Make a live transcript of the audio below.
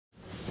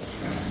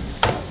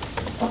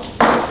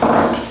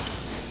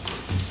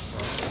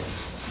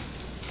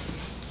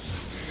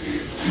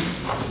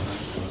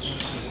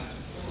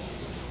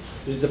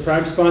Is the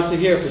prime sponsor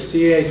here for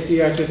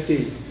CACR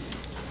 15?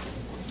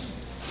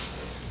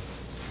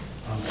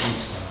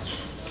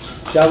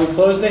 Shall we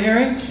close the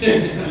hearing? I'm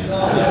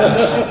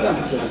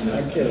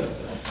kidding.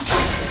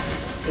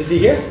 Is he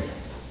here?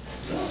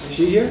 Is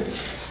she here?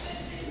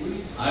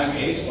 I'm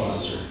a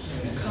sponsor.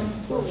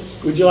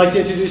 Would you like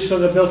to introduce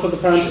the bill for the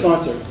prime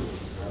sponsor?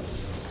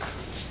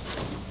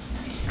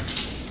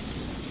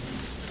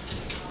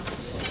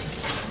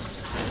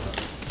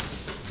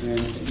 And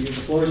the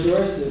floor is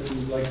yours if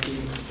you'd like to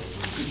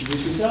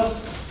introduce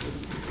yourself.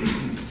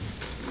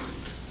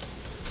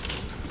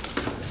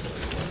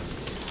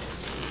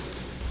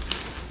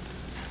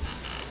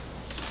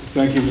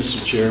 Thank you,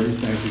 Mr. Chairman.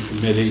 Thank you,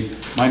 committee.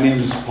 My name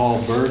is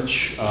Paul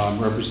Birch. I'm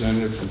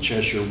representative from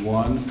Cheshire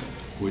 1,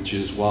 which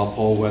is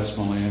Walpole,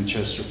 Westmoreland,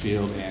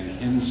 Chesterfield, and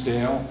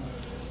Hinsdale.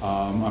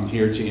 I'm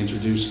here to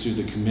introduce to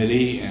the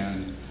committee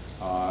and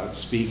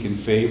speak in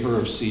favor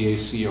of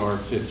CACR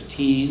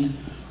 15,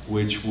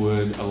 which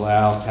would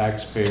allow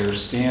taxpayer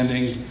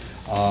standing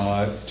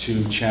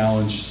to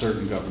challenge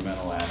certain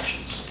governmental actions.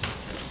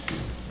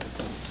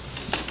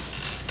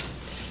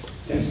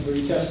 Thank you for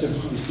your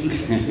testimony.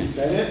 Is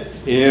that it?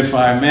 If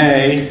I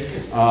may,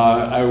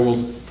 I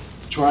will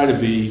try to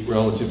be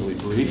relatively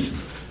brief.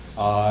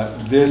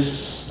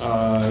 This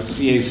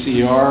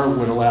CACR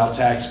would allow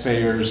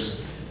taxpayers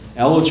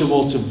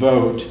eligible to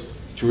vote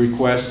to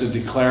request a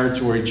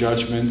declaratory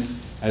judgment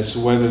as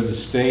to whether the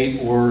state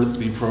or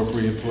the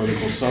appropriate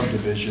political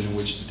subdivision in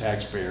which the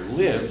taxpayer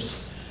lives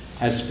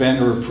has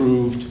spent or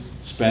approved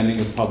spending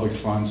of public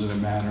funds in a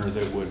manner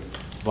that would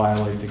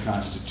violate the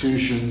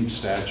Constitution,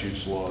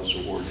 statutes, laws,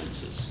 or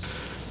ordinances.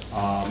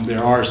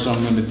 There are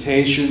some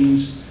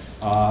limitations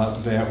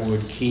that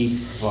would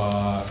keep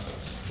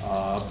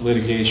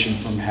litigation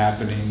from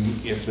happening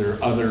if there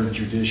are other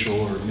judicial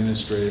or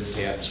administrative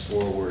paths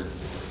forward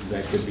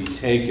that could be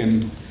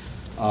taken.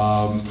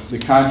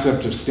 The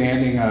concept of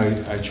standing,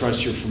 I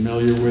trust you're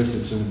familiar with.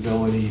 It's an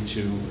ability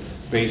to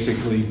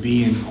basically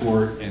be in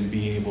court and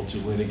be able to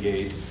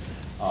litigate.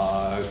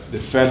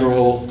 The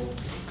federal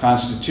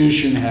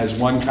Constitution has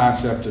one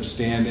concept of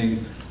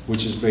standing,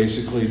 which is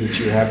basically that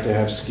you have to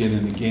have skin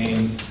in the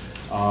game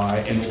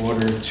in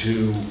order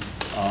to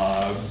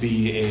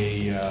be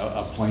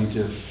a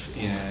plaintiff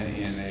in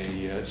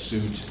a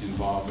suit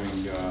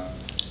involving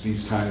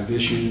these kind of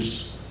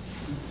issues.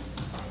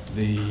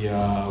 The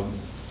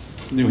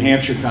New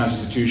Hampshire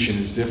Constitution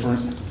is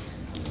different.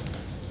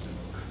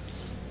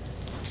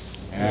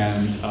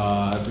 And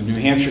the New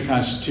Hampshire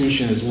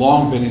Constitution has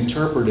long been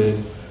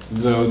interpreted,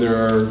 though there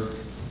are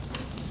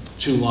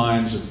two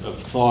lines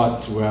of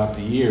thought throughout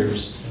the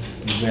years,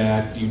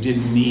 that you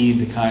didn't need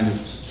the kind of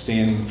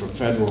standing for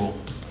federal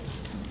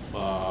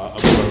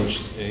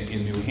approach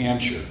in New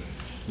Hampshire.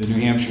 The New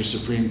Hampshire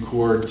Supreme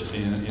Court,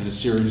 in a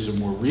series of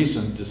more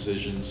recent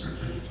decisions,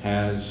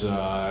 has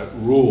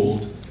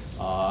ruled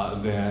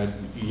that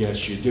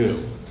yes, you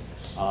do.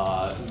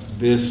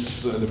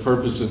 The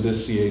purpose of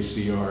this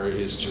CACR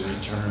is to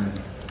return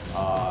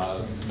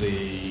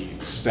the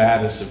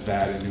status of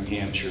that in New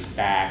Hampshire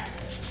back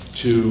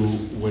to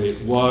what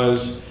it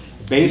was.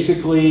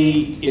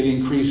 Basically, it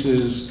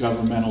increases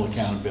governmental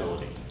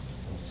accountability.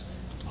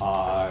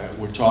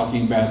 We're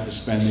talking about the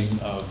spending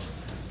of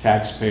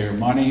taxpayer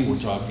money. We're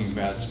talking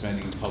about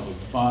spending public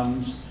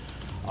funds.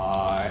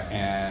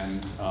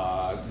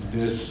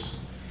 This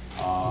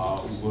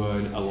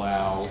would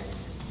allow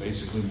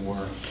basically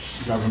more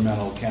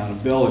governmental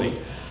accountability.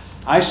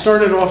 I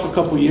started off a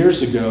couple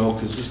years ago,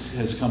 because this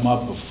has come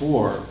up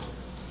before,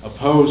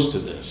 opposed to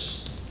this.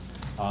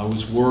 I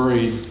was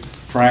worried,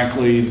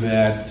 frankly,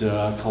 that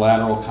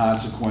collateral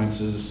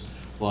consequences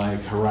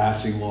like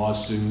harassing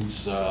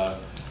lawsuits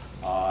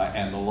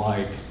and the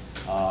like,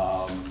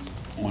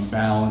 on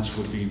balance,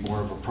 would be more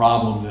of a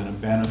problem than a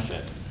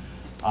benefit.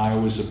 I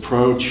was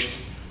approached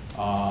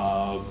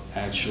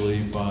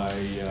actually by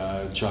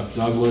Chuck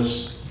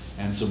Douglas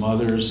and some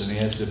others and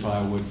asked if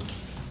I would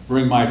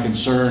bring my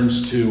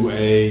concerns to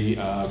a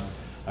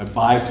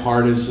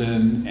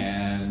bipartisan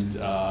and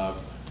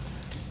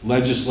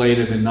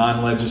legislative and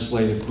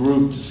non-legislative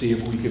group to see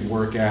if we could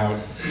work out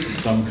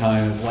some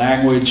kind of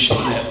language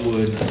that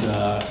would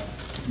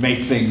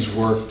make things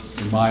work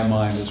in my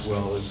mind as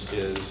well as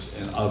in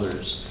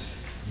others.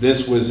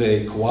 This was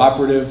a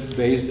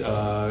cooperative-based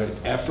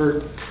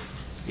effort.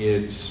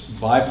 It's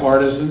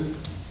bipartisan.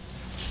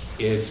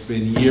 It's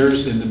been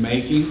years in the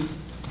making.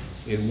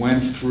 It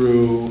went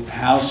through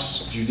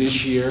House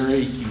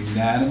Judiciary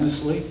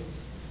unanimously.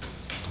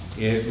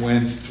 It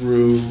went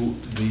through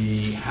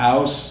the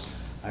House,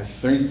 I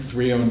think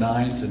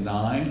 309 to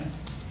 9.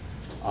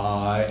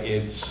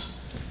 It's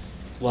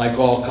like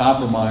all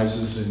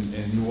compromises,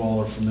 and you all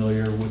are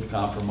familiar with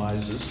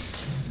compromises,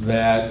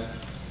 that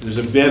there's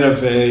a bit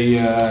of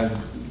a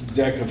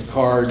deck of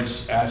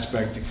cards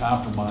aspect to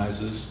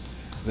compromises,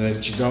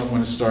 that you don't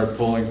want to start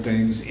pulling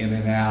things in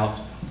and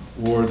out,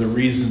 or the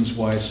reasons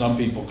why some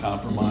people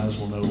compromise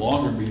will no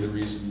longer be the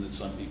reason that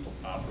some people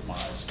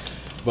compromise.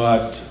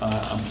 But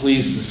I'm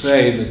pleased to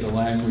say that the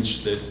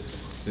language that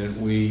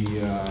we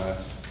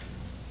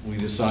we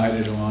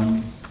decided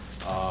on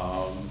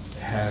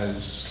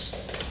has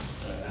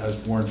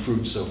borne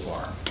fruit so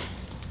far.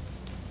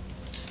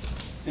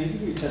 Thank you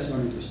for your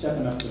testimony, for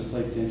stepping up to the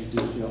plate to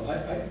introduce the bill.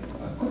 A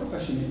quick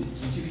question,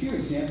 did you hear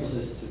examples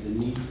as to the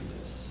need for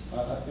this? I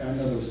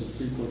know there was some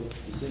Supreme Court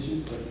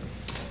decisions, but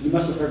you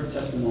must have heard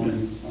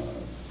testimony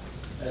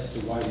as to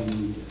why we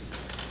need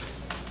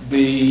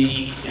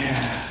this.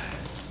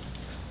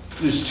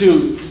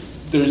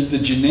 There's the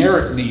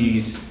generic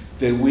need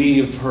that we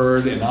have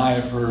heard, and I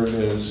have heard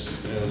as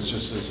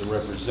just as a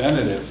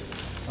representative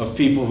of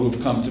people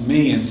who've come to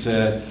me and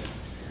said,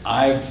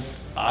 I've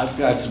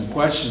got some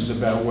questions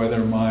about whether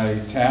my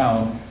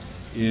town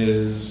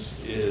is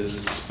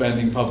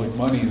spending public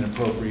money in an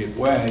appropriate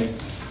way,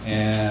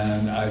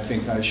 and I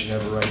think I should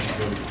have a right to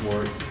go to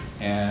court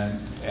and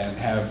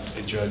have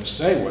a judge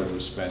say whether it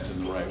was spent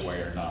in the right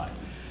way or not.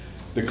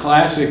 The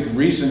classic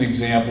recent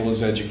example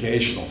is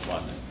educational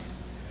funding.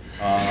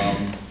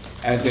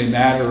 As a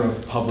matter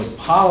of public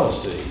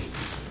policy,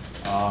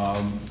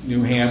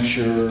 New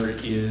Hampshire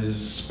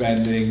is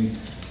spending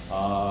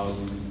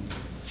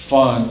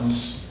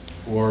funds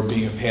or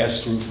being a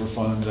pass-through for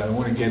funds. I don't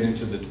want to get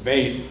into the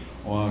debate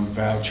on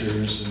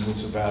vouchers and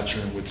what's a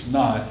voucher and what's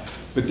not,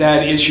 but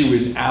that issue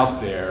is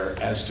out there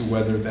as to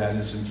whether that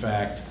is in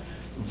fact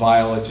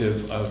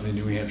violative of the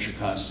New Hampshire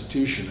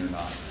Constitution or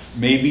not.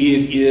 Maybe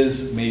it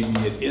is, maybe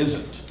it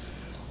isn't.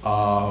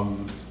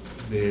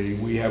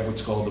 We have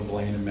what's called the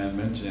Blaine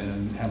Amendment,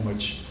 and how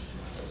much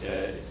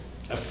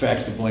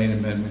effect the Blaine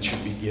Amendment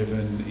should be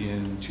given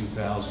in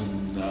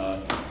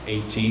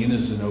 2018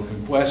 is an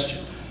open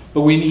question.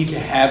 But we need to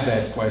have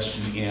that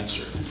question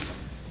answered.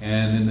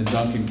 And in the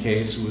Duncan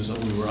case, we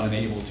were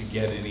unable to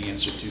get an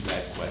answer to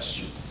that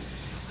question.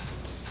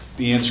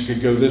 The answer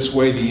could go this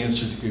way, the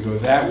answer could go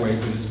that way,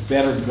 but it's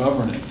better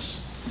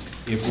governance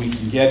if we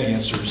can get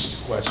answers to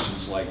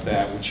questions like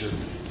that, which are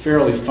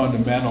fairly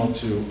fundamental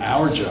to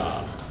our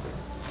job,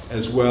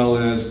 as well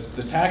as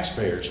the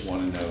taxpayers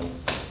want to know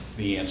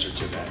the answer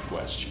to that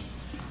question.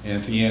 And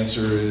if the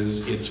answer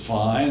is it's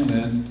fine,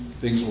 then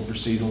things will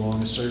proceed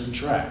along a certain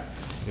track.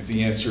 If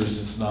the answer is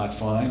it's not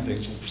fine,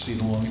 things will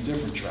proceed along a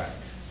different track.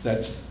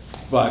 But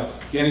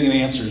getting an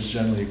answer is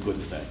generally a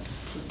good thing.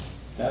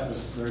 That was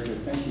very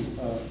good. Thank you,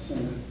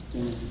 Senator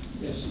James.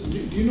 Yes. Do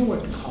you know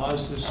what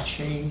caused this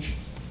change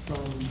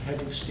from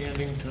having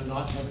standing to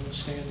not having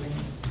standing?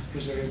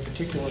 Was there a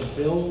particular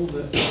bill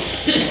that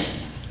did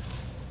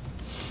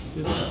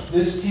that?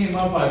 This came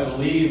up, I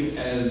believe,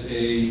 as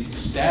a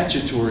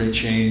statutory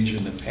change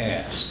in the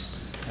past.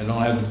 I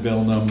don't have the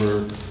bill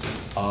number.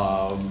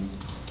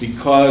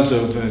 Because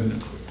of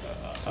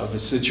a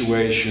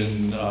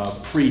situation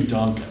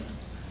pre-Duncan.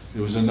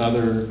 There was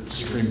another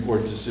Supreme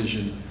Court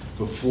decision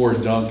before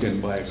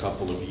Duncan by a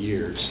couple of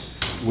years,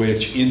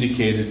 which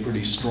indicated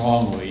pretty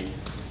strongly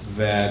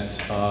that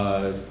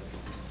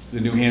the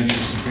New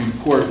Hampshire Supreme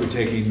Court would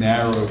take a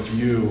narrow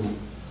view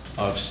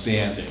of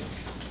standing.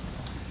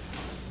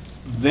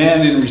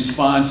 Then in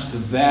response to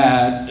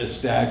that, a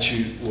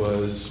statute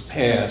was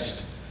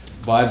passed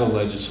by the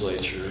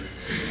legislature,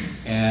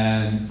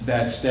 and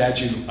that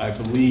statute, I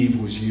believe,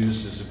 was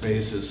used as a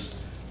basis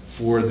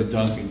for the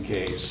Duncan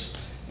case.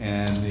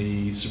 And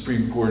the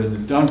Supreme Court in the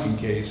Duncan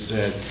case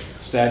said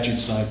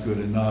statute's not good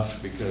enough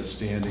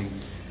because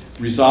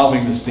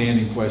resolving the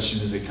standing question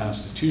is a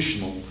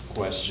constitutional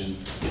question,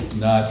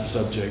 not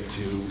subject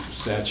to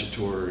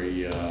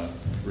statutory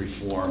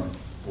reform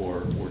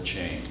or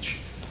change.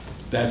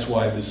 That's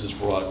why this is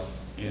brought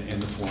in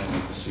the form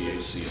of the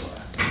CAC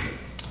law.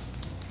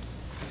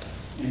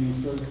 Any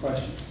further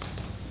questions?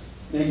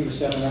 Thank you for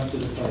stepping up to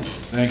the plate.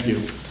 Thank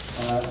you.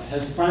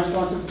 Has the prime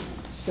sponsor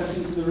stepped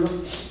into the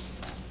room?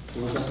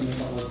 Doors open a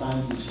couple of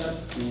times and shut.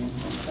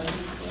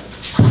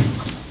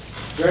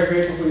 Very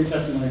grateful for your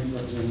testimony,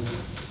 Representative.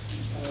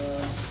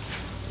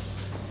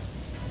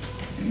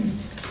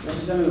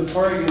 Representative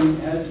Corrigan,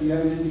 you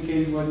haven't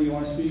indicated whether you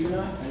want to speak or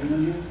not. Are you in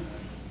here?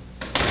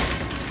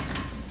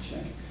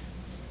 Check.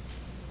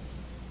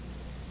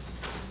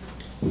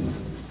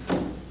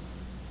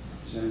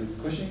 Representative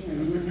Cushing, are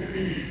you in here?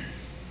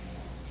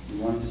 You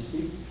wanted to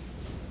speak?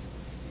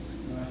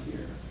 Not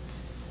here.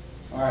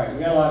 All right, we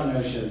got a lot of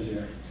no-shows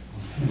here.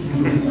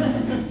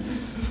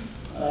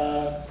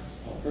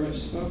 Paul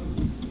Purvis spoke.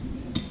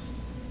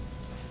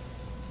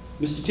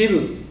 Mr.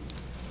 Tibu.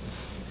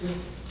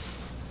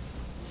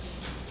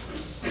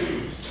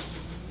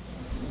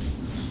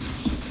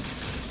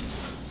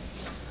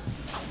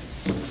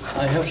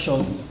 I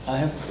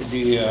have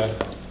the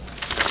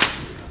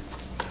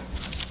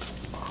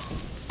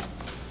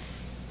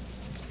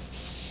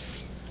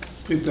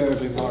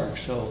prepared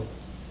remarks, so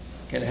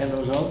can I hand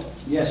those out?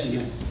 Yes, you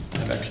can. I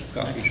have extra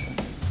copies.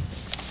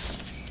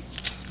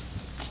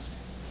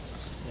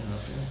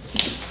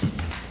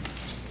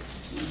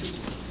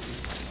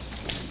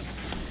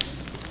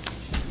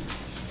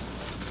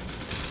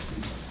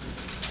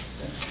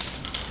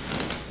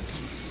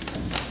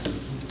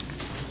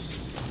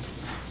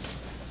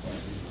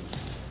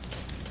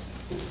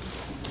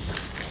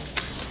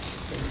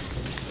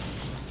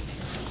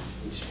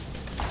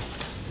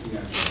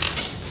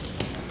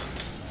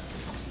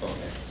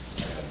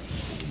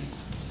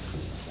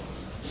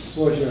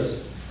 Floor is yours.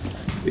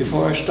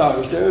 Before I start,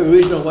 is there a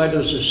reason why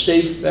there's a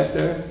safe back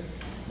there?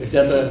 Is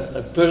that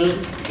a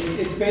prison?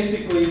 It's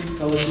basically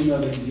to let you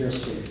know that you're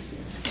safe.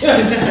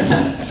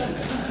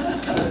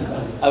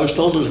 I was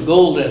told there's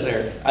gold in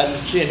there. I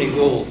didn't see any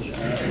gold.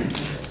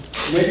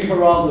 Maybe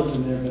Geraldo's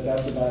in there, but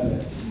that's about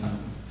it.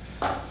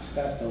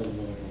 That doesn't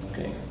work.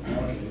 Okay.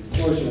 Okay.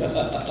 Floor is yours.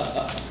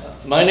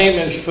 My name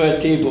is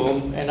Fred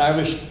T-Boom, and I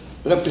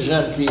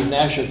represent the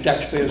National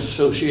Taxpayers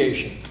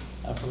Association.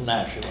 I'm from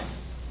Nashua.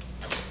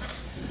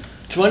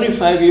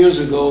 25 years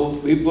ago,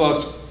 the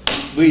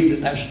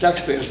National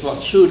Taxpayers,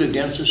 brought suit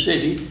against the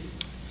city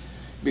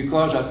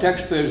because our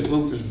taxpayers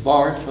group is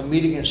barred from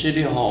meeting in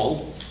City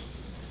Hall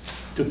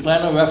to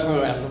plan a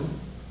referendum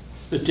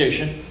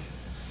petition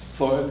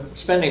for a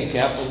spending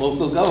cap of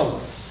local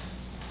government.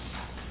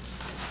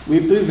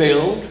 We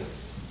prevailed,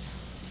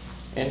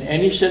 and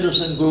any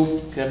citizen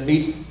group can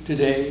meet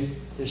today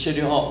in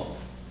City Hall.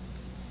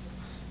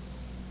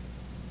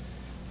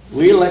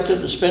 We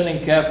elected the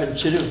spending cap in the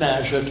City of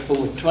Nashua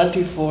over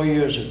 24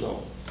 years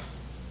ago,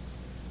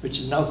 which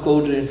is now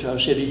coded into our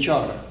city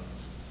charter.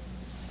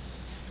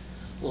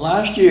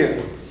 Last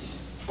year,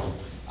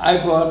 I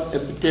brought a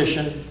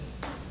petition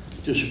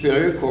to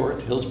Superior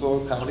Court,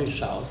 Hillsborough County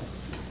South,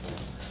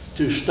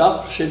 to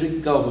stop city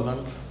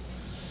government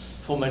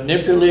from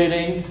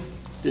manipulating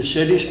the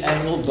city's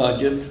annual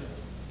budget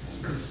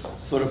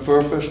for the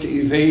purpose to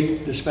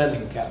evade the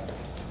spending cap.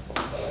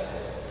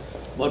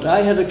 What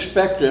I had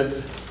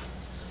expected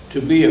to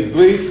be a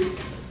brief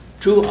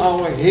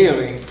 2-hour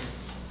hearing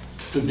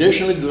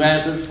traditionally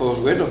granted for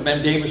writ of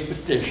mandamus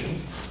petition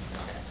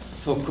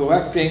for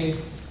correcting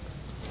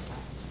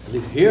the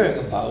hearing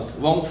about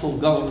wrongful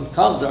government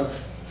conduct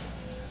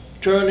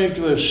turned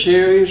into a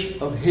series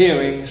of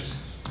hearings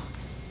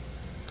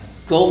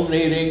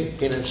culminating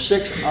in a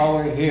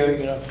 6-hour hearing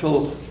in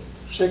October,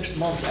 6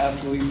 months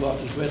after we brought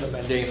this writ of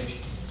mandamus.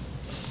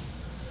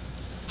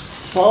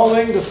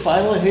 Following the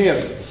final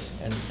hearing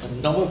and a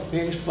number of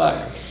hearings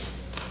prior,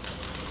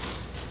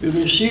 we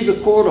received a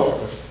court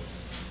order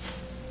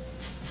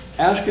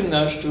asking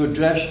us to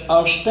address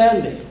our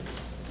standing.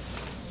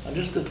 And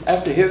just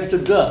after hearings are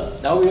done,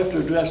 now we have to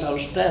address our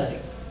standing.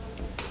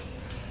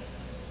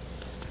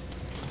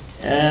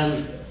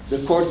 And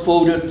the court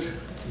quoted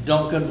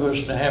Duncan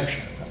versus New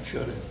Hampshire. I'm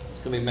sure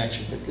it's going to be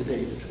mentioned here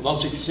today. It's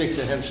 166,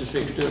 New Hampshire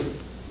 62.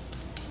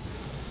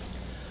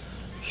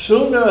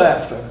 Soon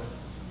thereafter,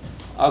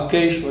 our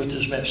case was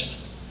dismissed.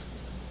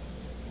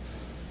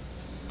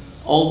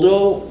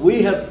 Although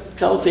we had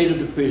calculated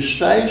the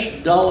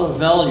precise dollar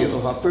value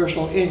of our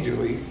personal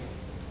injury,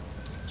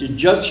 the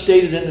judge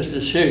stated in his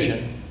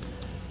decision,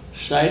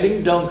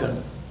 citing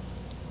Duncan,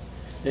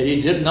 that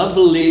he did not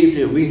believe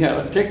that we had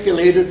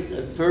articulated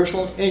a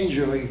personal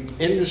injury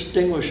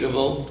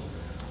indistinguishable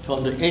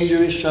from the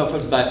injury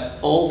suffered by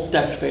all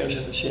taxpayers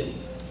in the city.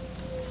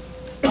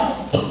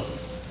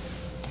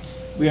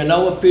 We are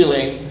now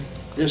appealing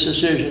this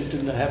decision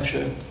to New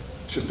Hampshire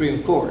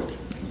Supreme Court.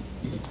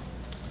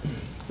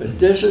 But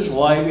this is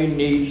why we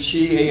need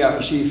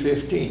CARC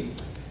 15.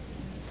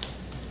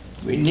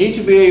 We need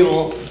to be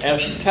able,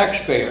 as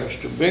taxpayers,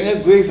 to bring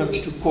a grievance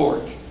to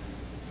court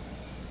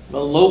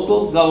when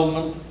local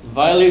government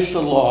violates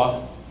the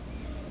law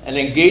and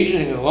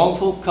engages in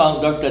wrongful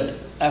conduct that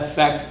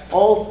affect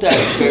all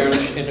taxpayers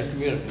in the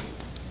community.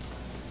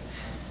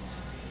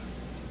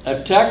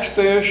 A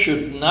taxpayer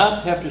should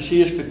not have to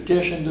see his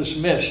petition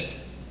dismissed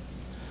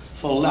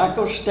for lack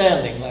of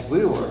standing, like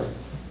we were,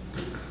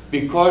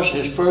 because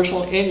his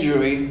personal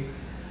injury,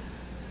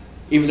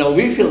 even though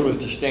we feel was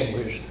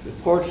distinguished, the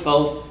court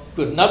felt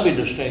could not be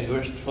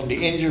distinguished from the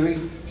injury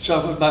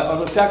suffered by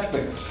other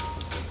taxpayers.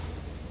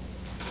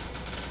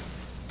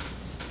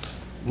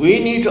 We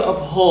need to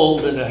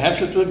uphold the New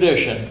Hampshire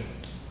tradition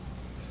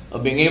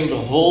of being able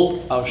to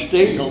hold our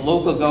state and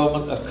local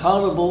government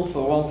accountable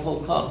for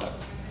wrongful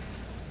conduct,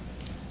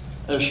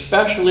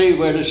 especially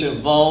where this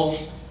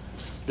involves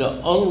the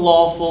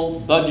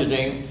unlawful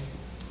budgeting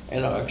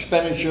and our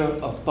expenditure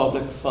of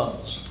public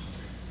funds.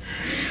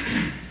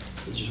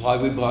 This is why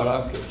we brought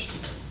our case.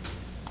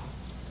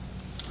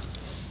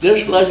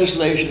 This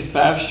legislation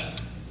passed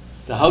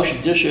the House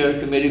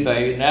Judiciary Committee by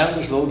a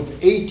unanimous vote of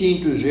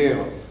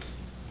 18-0.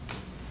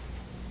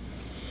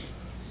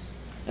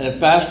 And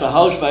it passed the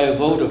House by a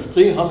vote of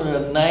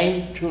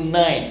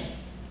 309-9.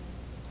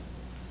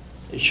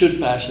 It should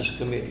pass this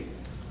committee.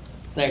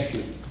 Thank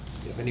you.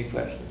 If you have any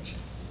questions.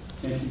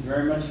 Thank you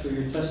very much for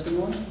your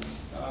testimony.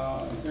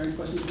 Is there any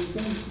questions for you?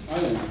 I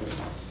don't have any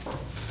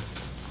questions.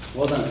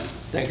 Well done.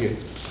 Thank you.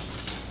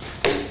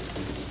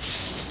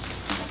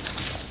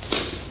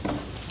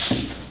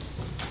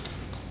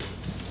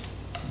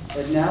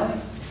 Ed Nally?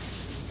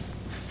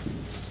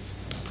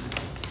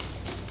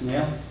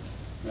 Nail?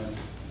 No.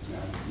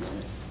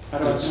 How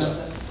do I pronounce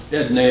that?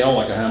 Ed Nail,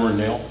 like a hammer and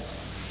nail,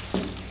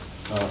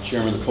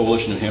 Chairman of the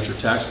Coalition of New Hampshire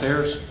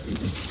Taxpayers,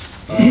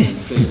 in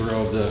favor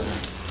of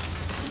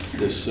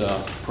this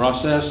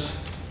process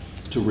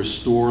to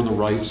restore the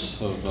rights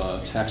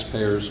of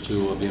taxpayers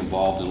to be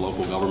involved in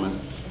local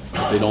government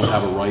if they don't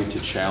have a right to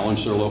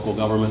challenge their local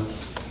government.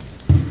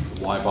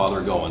 why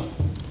bother going?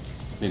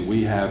 I mean,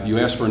 we have, you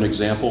asked for an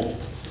example.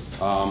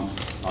 I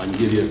can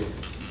give you,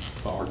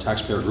 our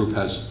taxpayer group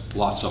has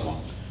lots of them,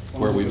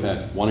 where we've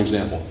had one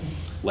example.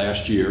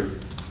 Last year,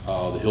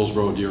 the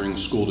Hillsborough Deering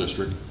School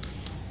District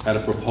had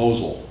a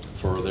proposal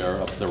for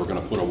their, they were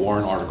going to put a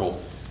warrant article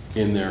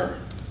in their,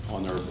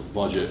 on their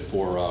budget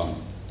for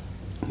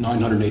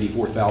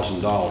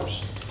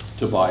 $984,000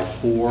 to buy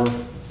 4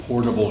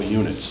 portable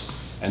units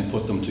and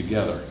put them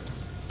together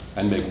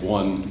and make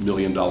 $1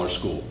 million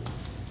school.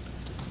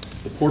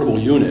 The portable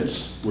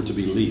units were to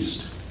be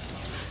leased.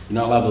 You're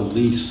not allowed to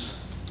lease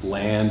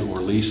land or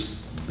lease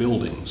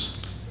buildings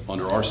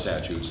under our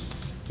statutes.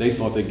 They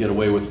thought they'd get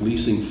away with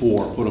leasing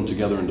 4, put them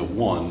together into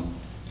 1.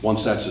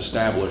 Once that's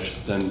established,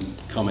 then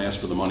come ask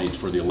for the money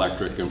for the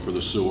electric and for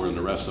the sewer and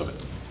the rest of it.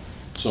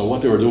 So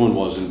what they were doing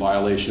was in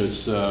violation.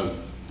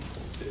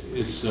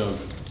 It's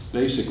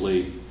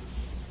basically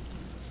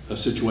a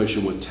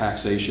situation with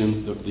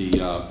taxation.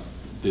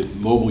 The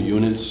mobile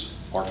units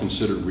are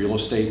considered real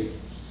estate,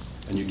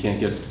 and you can't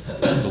get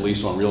the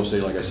lease on real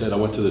estate. Like I said, I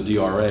went to the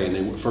DRA,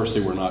 and first they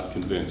were not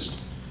convinced,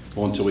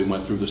 until we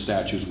went through the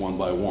statutes one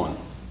by one.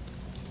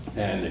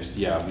 And they said,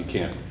 yeah,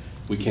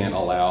 we can't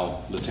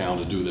allow the town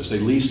to do this. They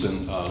leased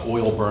an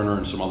oil burner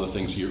and some other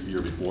things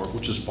year before,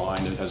 which is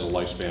fine, it has a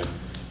lifespan.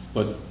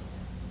 But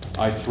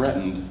I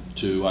threatened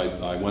to,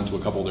 I went to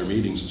a couple of their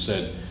meetings and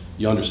said,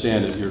 you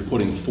understand that you're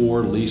putting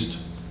 4 leased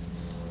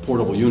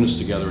portable units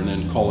together and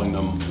then calling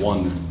them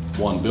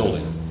one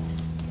building.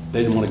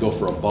 They didn't want to go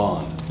for a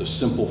bond. The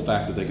simple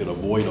fact that they could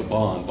avoid a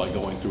bond by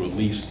going through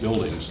leased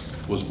buildings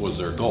was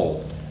their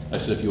goal. I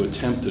said, if you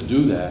attempt to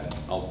do that,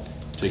 I'll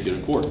take you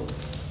to court.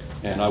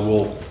 And I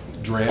will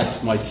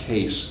draft my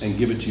case and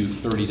give it to you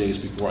 30 days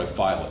before I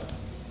file it,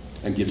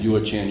 and give you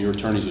a chance, your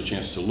attorneys a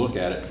chance to look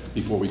at it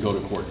before we go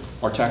to court.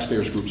 Our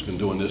taxpayers group's been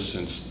doing this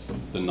since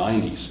the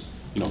 90s.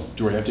 You know,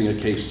 drafting a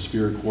case in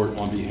Superior Court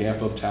on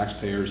behalf of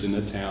taxpayers in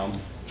the town,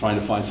 trying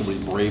to find somebody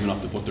brave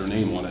enough to put their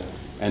name on it,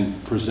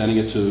 and presenting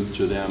it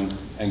to them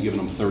and giving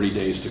them 30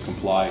 days to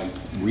comply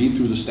and read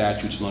through the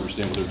statutes and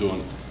understand what they're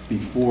doing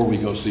before we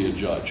go see a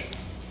judge.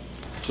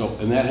 So,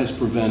 and that has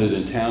prevented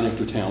in town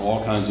after town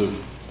all kinds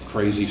of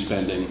crazy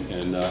spending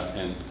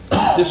and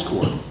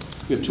discord.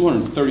 We have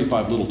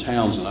 235 little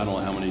towns and I don't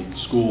know how many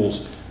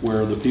schools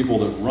where the people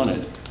that run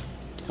it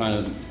kind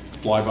of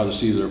fly by the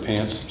seat of their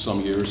pants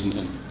some years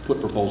and put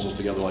proposals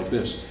together like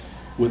this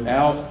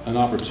without an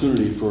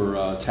opportunity for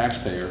a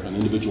taxpayer, an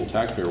individual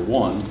taxpayer,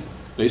 one,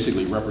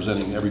 basically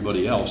representing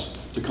everybody else,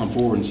 to come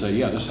forward and say,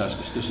 yeah, this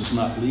is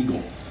not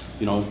legal.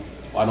 You know,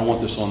 I don't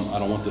want this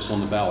on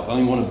the ballot. I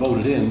don't even want to vote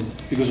it in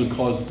because it would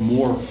cause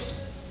more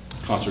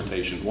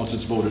consultation. Once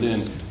it's voted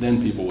in,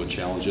 then people would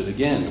challenge it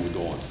again and would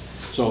go on.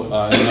 So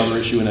another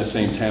issue in that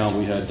same town,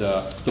 we had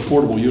the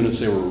portable units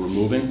they were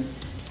removing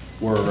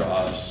were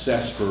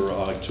assessed for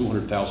like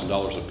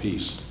 $200,000 a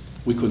piece.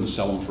 We couldn't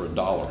sell them for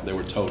 $1. They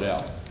were towed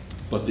out.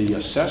 But the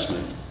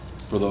assessment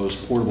for those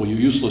portable,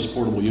 useless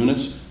portable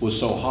units was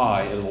so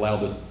high it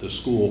allowed the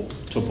school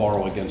to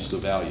borrow against the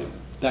value.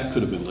 That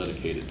could have been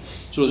litigated.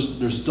 So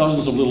there's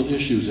dozens of little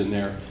issues in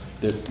there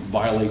that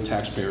violate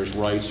taxpayers'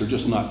 rights. They're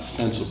just not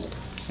sensible.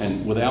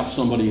 And without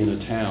somebody in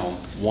the town,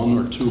 1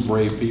 or 2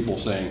 brave people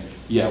saying,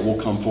 yeah,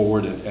 we'll come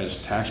forward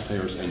as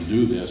taxpayers and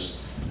do this,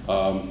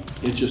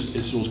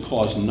 it will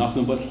cause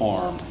nothing but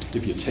harm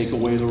if you take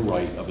away the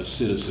right of a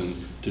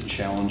citizen to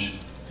challenge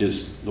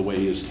the way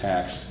he is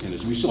taxed. And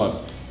we still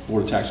have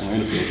Board of Tax and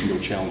Land Appeals, you can go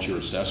challenge your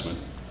assessment.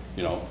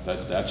 You know,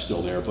 that's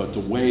still there. But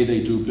the way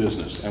they do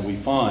business, and we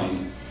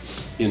find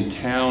in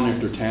town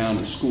after town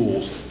and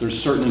schools,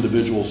 there's certain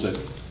individuals that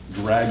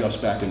drag us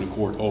back into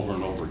court over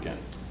and over again.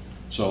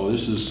 So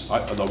this is,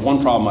 the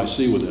one problem I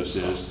see with this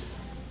is,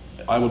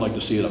 I would like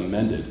to see it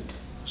amended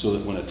so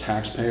that when a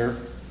taxpayer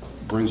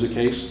brings a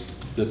case,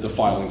 that the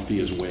filing fee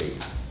is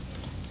waived.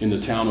 In the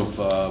town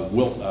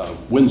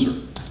of Windsor,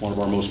 one of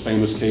our most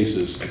famous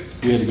cases,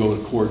 we had to go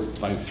to court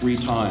like 3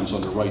 times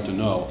under right to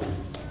know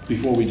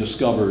before we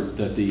discovered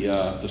that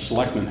the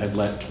selectmen had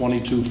let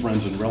 22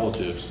 friends and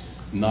relatives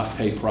not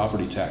pay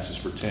property taxes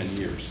for 10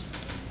 years.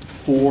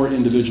 4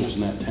 individuals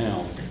in that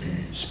town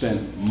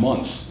spent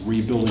months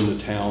rebuilding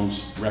the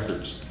town's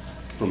records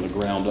from the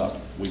ground up.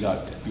 We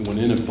went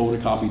in and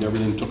photocopied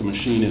everything, took a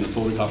machine in and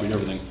photocopied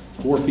everything.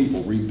 4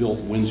 people rebuilt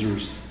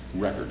Windsor's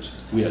records.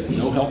 We had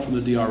no help from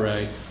the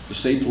DRA. The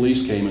state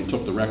police came and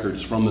took the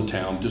records from the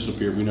town,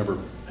 disappeared. We never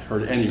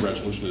heard any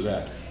resolution to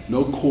that.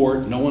 No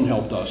court, no one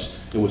helped us.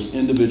 It was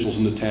individuals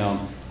in the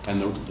town,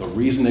 and the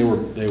reason they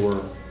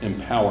were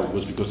empowered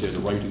was because they had the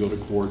right to go to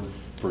court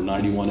for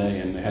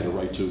 91A, and they had the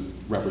right to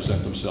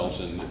represent themselves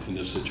in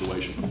this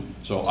situation.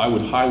 So I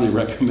would highly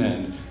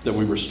recommend that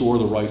we restore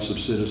the rights of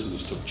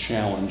citizens to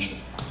challenge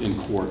in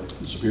court,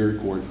 the Superior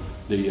Court,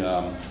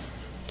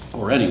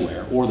 or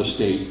anywhere, or the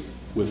state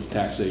with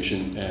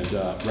taxation and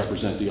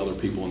represent the other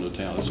people in the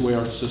town. That's the way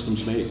our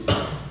system's made.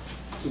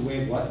 To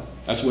waive what?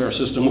 That's the way our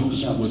system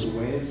was. No, to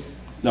waive?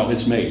 No,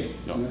 it's made.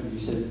 No. You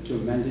said to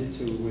amend it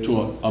to waive?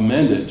 To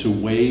amend it to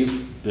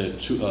waive the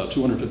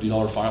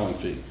 $250 filing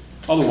fee.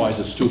 Otherwise,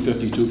 it's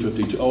 250,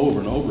 250 over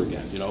and over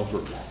again, you know.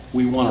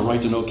 We won a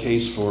right to know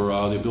case for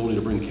the ability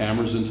to bring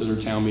cameras into their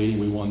town meeting,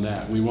 we won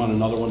that. We won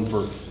another one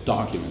for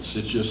documents.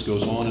 It just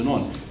goes on and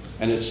on.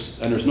 And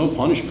there's no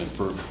punishment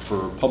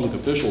for public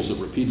officials that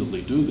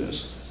repeatedly do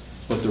this,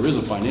 but there is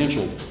a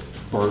financial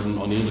burden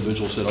on the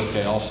individual who said,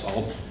 okay,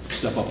 I'll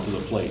step up to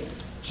the plate.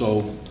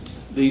 So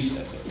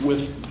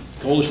with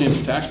Coalition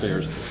Hampshire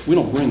Taxpayers, we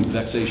don't bring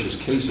vexatious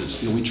cases.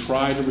 You know, we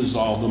try to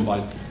resolve them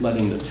by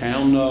letting the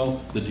town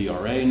know, the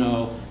DRA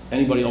know,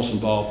 anybody else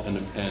involved,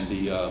 and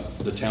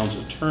the town's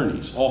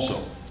attorneys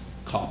also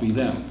copy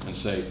them and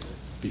say,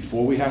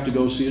 before we have to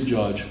go see a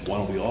judge, why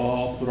don't we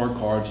all put our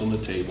cards on the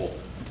table?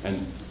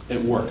 And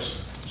it works.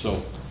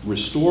 So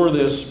restore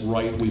this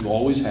right we've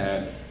always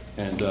had,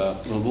 and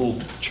a little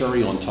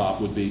cherry on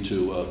top would be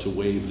to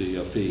waive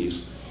the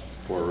fees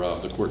for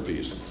the court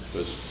fees,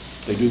 because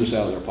they do this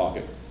out of their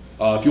pocket.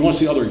 If you want to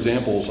see other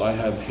examples, I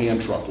have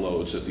hand truck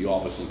loads at the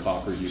office in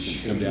Concord. You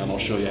can come down, I'll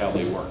show you how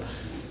they work.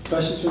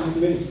 Questions from the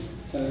committee?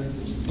 Senator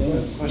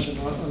Davis. Question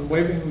on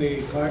waiving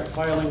the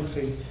filing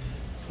fee.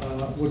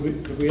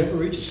 Could we ever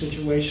reach a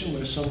situation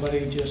where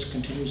somebody just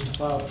continues to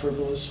file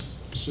frivolous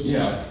suits?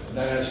 Yeah,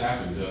 that has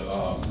happened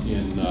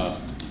in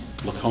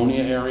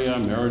Laconia area,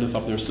 Meredith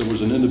up there. So there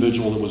was an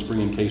individual that was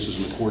bringing cases,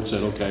 and the court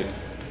said, okay,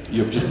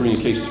 you're just bringing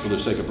cases for the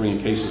sake of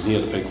bringing cases, and he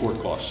had to pay court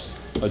costs.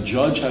 A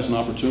judge has an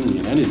opportunity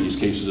in any of these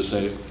cases to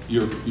say,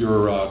 your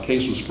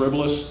case was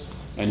frivolous,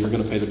 and you're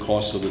going to pay the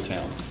costs of the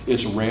town.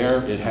 It's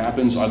rare, it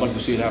happens. I'd like to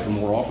see it happen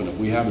more often. If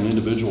we have an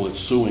individual that's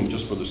suing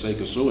just for the sake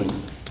of suing,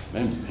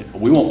 man,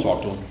 we won't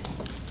talk to him.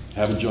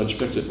 Have a judge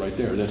fix it right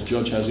there. That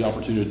judge has the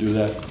opportunity to do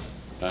that,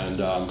 and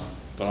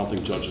but I don't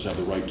think judges have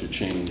the right to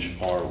change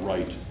our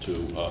right to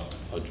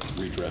a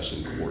redress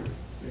in court,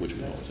 which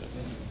we always have.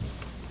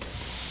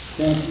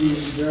 Thank you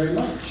very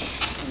much.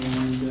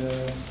 And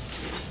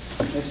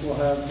next we'll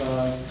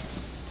have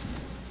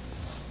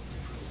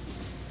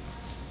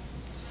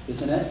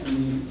Bissonnette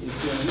and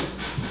ACLU.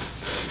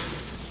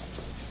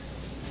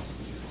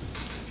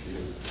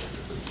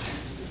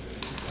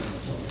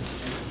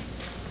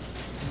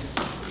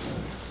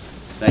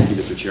 Thank you,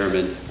 Mr.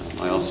 Chairman.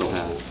 I also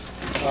have.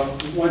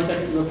 1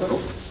 second, real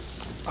quick.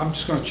 I'm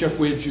just going to check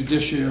where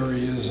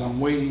judiciary is. I'm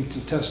waiting to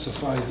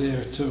testify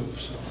there too.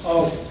 So.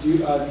 Oh,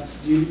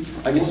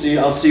 I can see.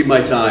 I'll cede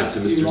my time to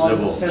Mr. Do you want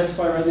Zibble. to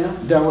testify right now?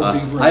 That would be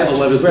great. I have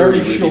 11:30. Very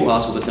Would it be short.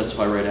 possible to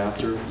testify right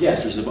after?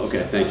 Yes. Mr. Zibble?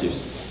 Okay, thank you.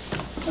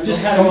 I'm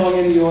just kind of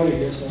going in the order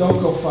here. So. Don't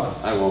go far.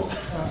 I won't.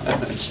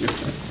 Thank you.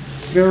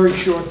 Very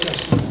short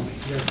testimony.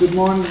 Yeah, good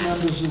morning,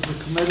 members of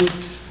the committee.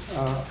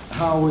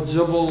 Howard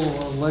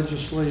Zibble,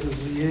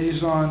 legislative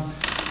liaison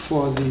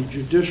for the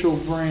Judicial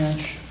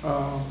Branch,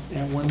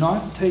 and we're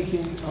not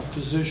taking a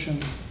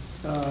position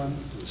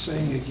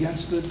saying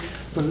against it,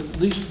 but at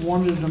least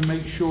wanted to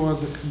make sure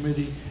the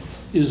committee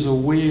is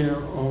aware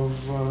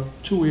of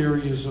two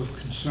areas of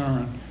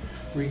concern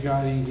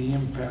regarding the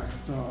impact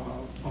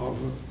of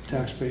a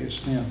taxpayer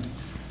standing.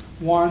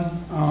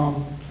 One,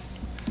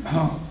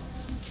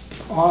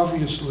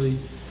 obviously,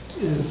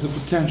 is the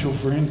potential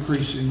for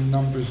increasing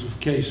numbers of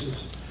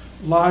cases,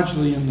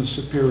 largely in the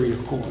Superior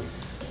Court,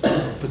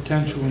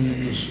 potentially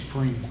in the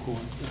Supreme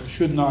Court.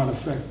 Should not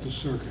affect the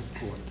Circuit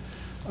Court,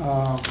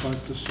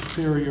 but the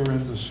Superior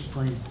and the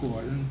Supreme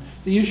Court. And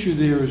the issue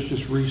there is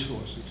just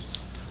resources.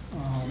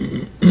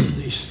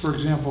 For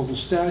example, the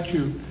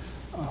statute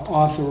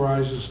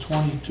authorizes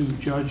 22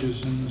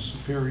 judges in the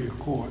Superior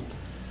Court,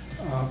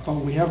 but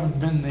we haven't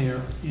been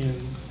there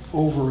in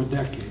over a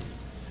decade.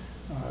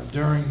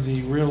 During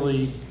the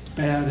really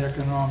bad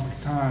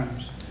economic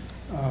times,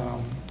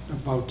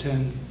 about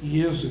 10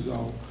 years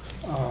ago,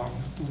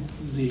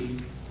 the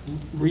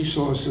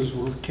resources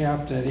were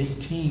capped at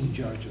 18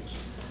 judges.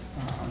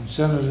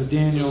 Senator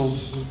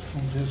Daniels,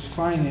 from his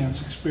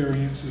finance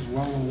experience, is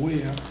well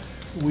aware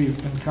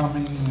we've been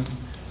coming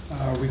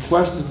and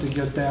requested to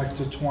get back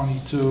to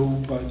 22,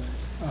 but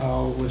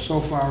we're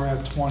so far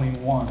at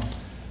 21.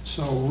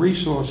 So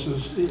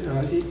resources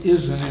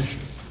is an issue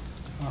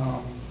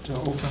to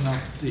open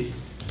up the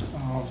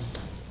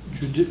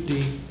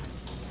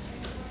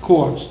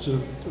courts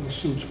to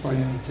suits by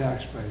any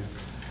taxpayer.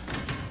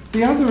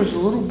 The other is a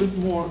little bit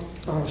more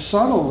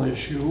subtle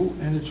issue,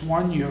 and it's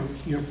one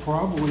you're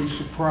probably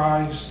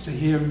surprised to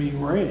hear me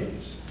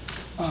raise.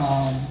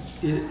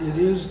 It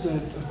is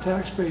that a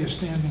taxpayer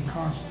standing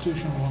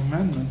constitutional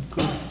amendment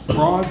could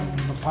broaden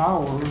the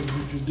power of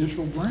the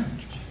judicial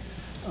branch.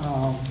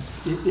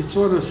 It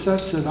sort of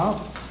sets it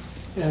up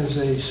as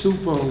a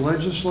super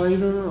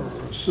legislator or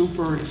a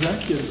super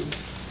executive,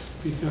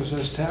 because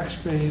as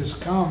taxpayers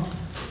come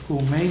who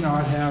may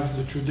not have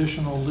the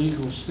traditional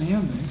legal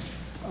standing,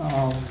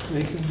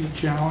 they can be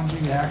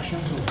challenging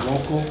actions of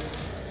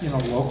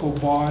local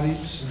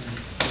bodies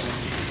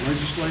and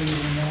legislative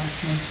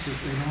enactments that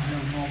they don't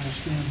have normal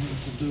standing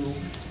to do.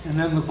 And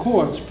then the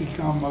courts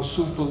become a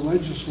super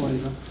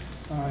legislator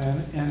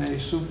and a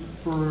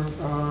super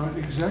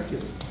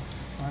executive.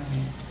 I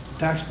mean,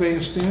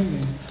 taxpayer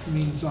standing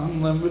means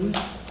unlimited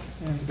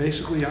and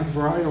basically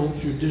unbridled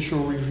judicial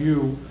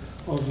review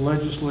of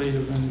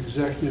legislative and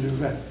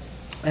executive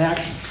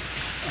action,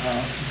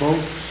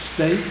 both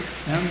state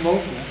and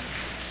local,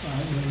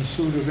 in the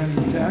suit of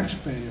any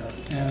taxpayer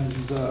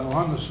and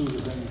on the suit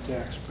of any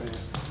taxpayer.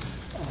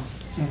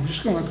 I'm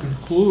just going to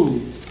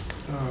conclude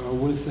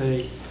with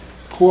a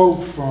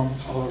quote from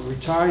a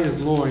retired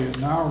lawyer,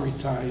 now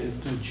retired,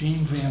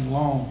 Gene Van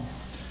Loan,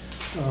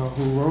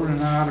 who wrote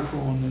an article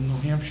in the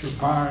New Hampshire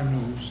Bar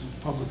News,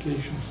 a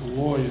publication for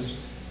lawyers,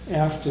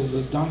 after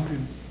the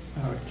Duncan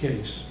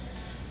case.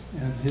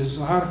 And his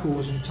article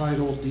was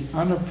entitled "The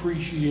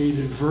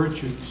Unappreciated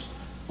Virtues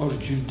of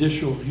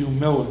Judicial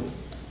Humility."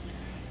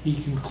 He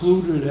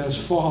concluded as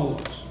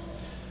follows: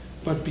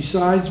 "But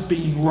besides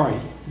being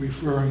right,"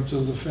 referring to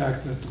the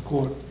fact that the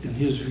court, in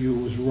his view,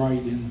 was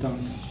right in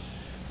Duncan,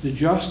 "the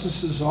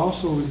justices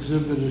also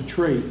exhibit a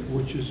trait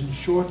which is in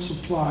short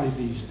supply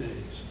these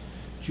days: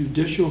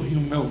 judicial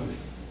humility.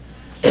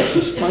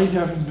 Despite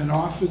having been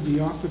offered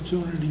the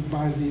opportunity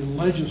by the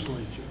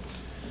legislature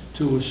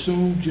to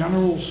assume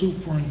general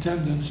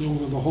superintendence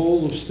over the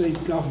whole of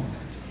state government,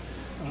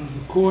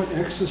 the court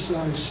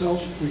exercised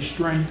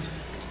self-restraint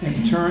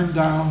and turned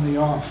down the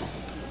offer.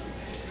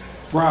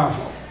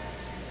 Bravo."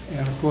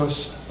 And of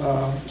course,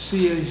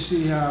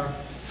 CACR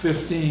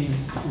 15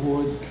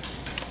 would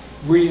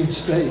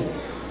reinstate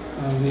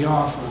the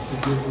offer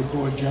to give the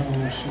court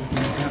general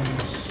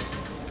superintendence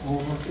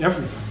over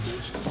everything,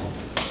 basically.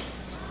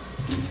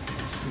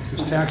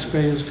 Because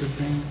taxpayers could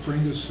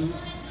bring a suit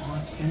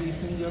on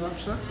anything that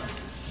upset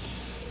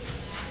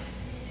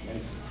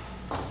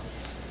them.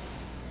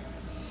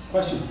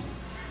 Questions?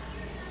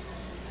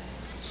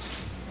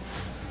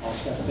 All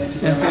set. Thank you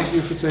And very much. thank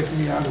you for taking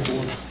me out of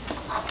order.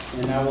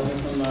 And now we'll hear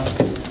from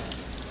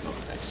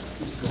Thanks.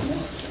 Mr.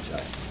 Burnett.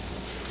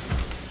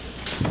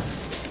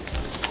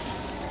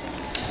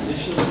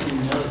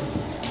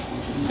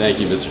 Thank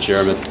you, Mr.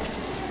 Chairman.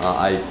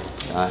 I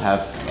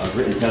have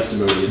written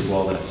testimony as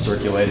well that I've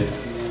circulated.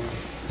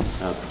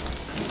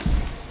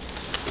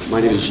 My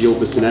name is Gilles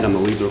Bissonnette. I'm the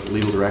legal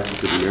director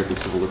for the American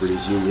Civil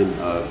Liberties Union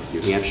of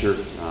New Hampshire.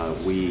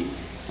 We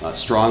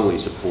strongly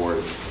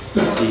support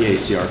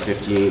CACR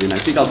 15, and I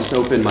think I'll just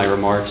open my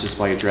remarks just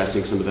by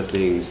addressing some of the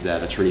things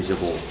that Attorney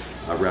Ziebel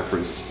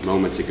referenced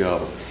moments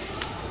ago.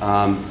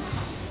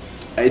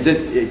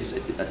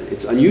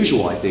 It's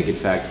unusual, I think, in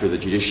fact, for the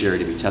judiciary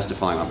to be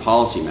testifying on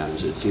policy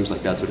matters. It seems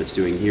like that's what it's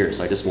doing here,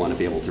 so I just want to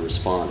be able to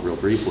respond real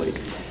briefly.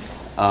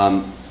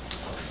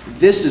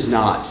 This is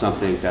not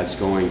something that's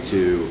going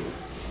to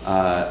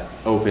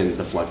open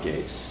the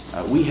floodgates.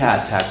 We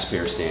had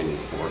taxpayer standing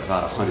for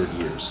about 100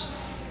 years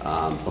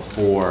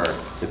before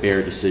the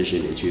Baird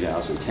decision in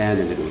 2010,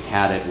 and then we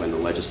had it when the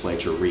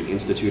legislature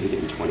reinstituted it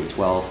in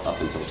 2012 up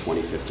until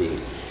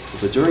 2015. And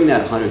so during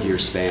that 100-year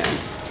span,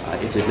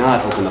 it did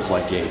not open the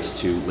floodgates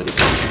to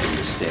litigation in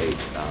the state.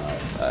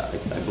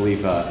 I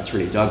believe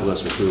Attorney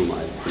Douglas, with whom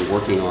I've been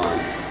working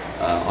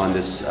on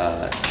this,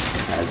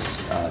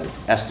 has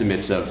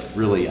estimates of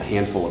really a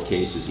handful of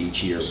cases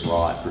each year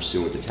brought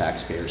pursuant to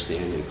taxpayer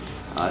standing,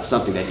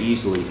 something that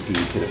easily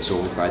could be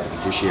absorbed by the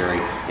judiciary,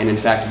 and in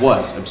fact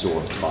was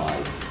absorbed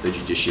by the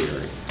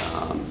judiciary.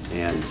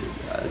 And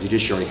the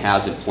judiciary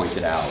hasn't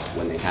pointed out,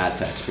 when they had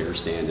taxpayer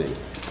standing,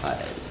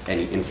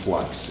 any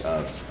influx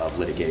of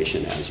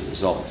litigation as a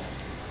result.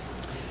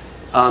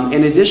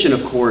 In addition,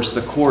 of course,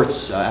 the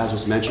courts, as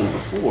was mentioned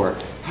before,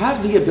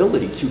 have the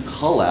ability to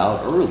cull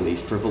out early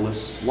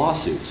frivolous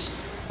lawsuits.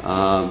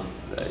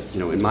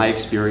 In my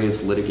experience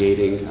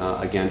litigating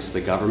against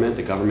the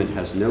government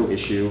has no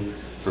issue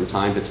from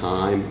time to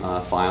time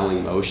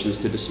filing motions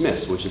to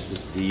dismiss, which is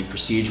the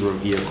procedural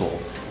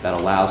vehicle that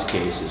allows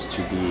cases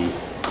to be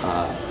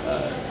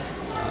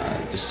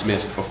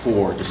dismissed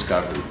before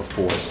discovery,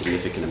 before a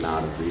significant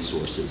amount of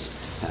resources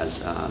has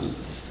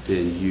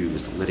been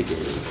used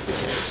litigating the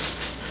case.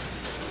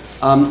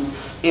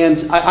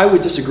 And I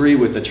would disagree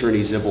with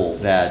Attorney Ziebel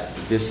that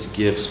this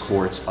gives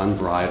courts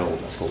unbridled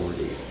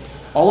authority.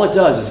 All it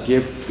does is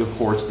give the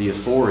courts the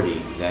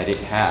authority that it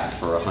had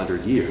for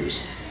 100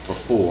 years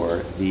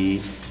before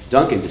the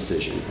Duncan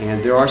decision.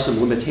 And there are some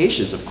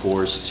limitations, of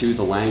course, to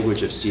the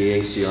language of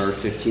CACR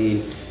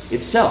 15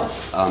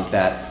 itself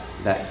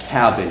that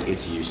cabin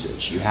its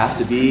usage. You have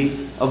to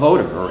be a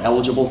voter or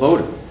eligible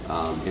voter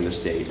in the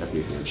state of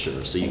New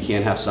Hampshire. So you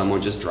can't have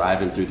someone just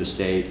driving through the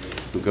state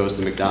who goes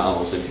to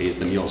McDonald's and pays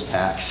the meals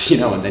tax,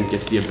 and then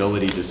gets the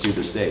ability to sue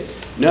the state.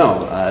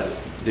 No,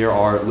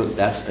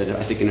 that's,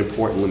 I think, an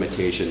important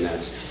limitation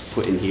that's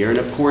put in here. And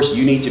of course,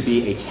 you need to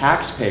be a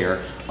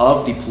taxpayer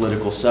of the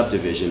political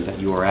subdivision that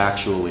you are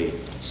actually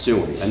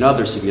suing.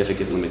 Another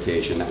significant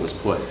limitation that was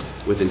put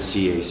within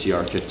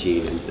CACR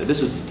 15. And this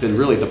has been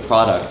really the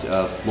product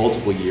of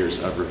multiple years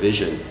of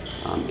revision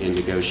and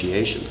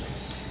negotiation.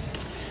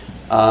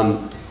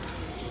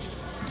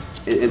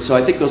 And so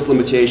I think those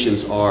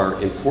limitations are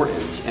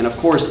important. And of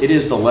course, it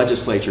is the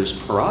legislature's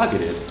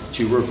prerogative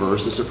to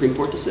reverse the Supreme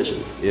Court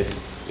decision if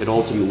it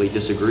ultimately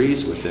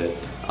disagrees with it.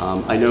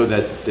 I know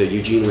that the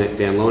Eugene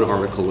Van Loan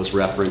article was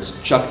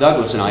referenced. Chuck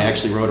Douglas and I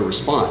actually wrote a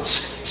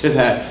response to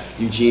that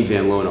Eugene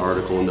Van Loan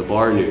article in the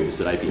Bar News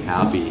that I'd be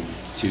happy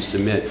to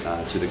submit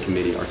to the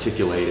committee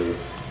articulating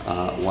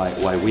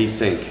why we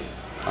think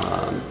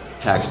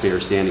taxpayer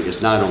standing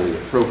is not only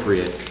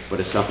appropriate, but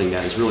is something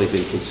that has really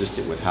been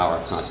consistent with how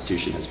our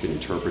Constitution has been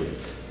interpreted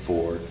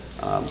for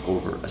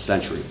over a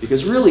century.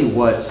 Because really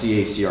what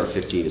CACR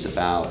 15 is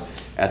about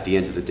at the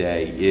end of the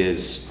day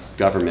is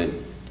government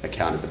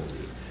accountability.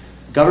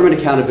 Government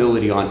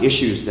accountability on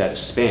issues that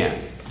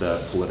span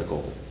the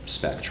political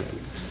spectrum.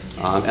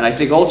 And I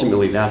think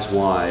ultimately that's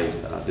why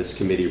this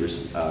committee,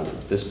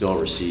 this bill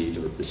received,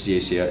 or the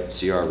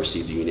CACR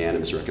received a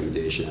unanimous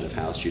recommendation out of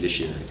House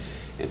Judiciary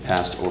and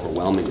passed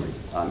overwhelmingly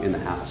in the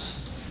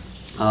House.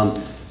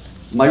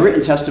 My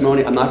written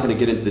testimony, I'm not going to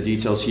get into the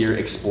details here,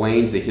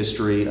 explained the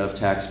history of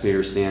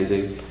taxpayer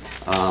standing,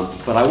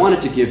 but I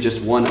wanted to give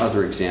just one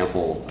other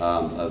example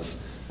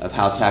of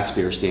how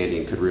taxpayer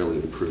standing could really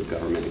improve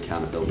government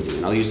accountability,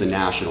 and I'll use a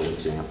national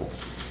example.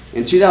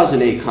 In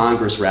 2008,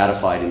 Congress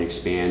ratified and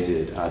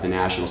expanded the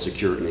National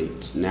Security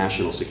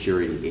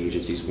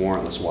Agency's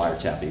warrantless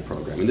wiretapping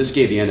program, and this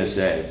gave the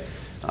NSA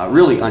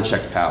really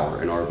unchecked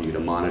power, in our view, to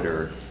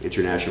monitor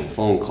international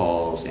phone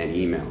calls and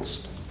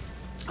emails.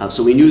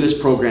 So we knew this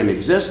program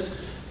exists,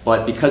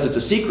 but because it's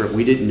a secret,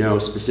 we didn't know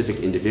specific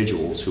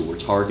individuals who were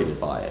targeted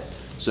by it.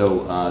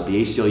 So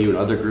the ACLU and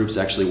other groups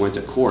actually went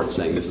to court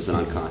saying this is an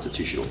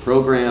unconstitutional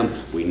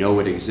program, we know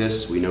it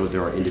exists, we know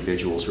there are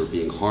individuals who are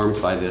being harmed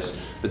by this,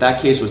 but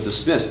that case was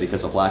dismissed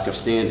because of lack of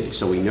standing.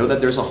 So we know that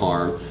there's a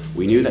harm,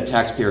 we knew that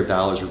taxpayer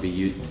dollars were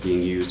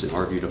being used in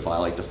our view to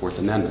violate the Fourth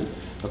Amendment,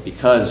 but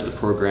because the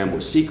program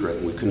was secret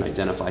and we couldn't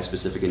identify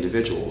specific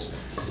individuals,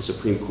 the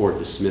Supreme Court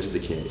dismissed the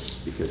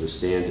case because of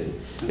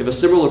standing. If a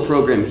similar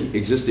program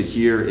existed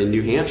here in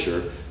New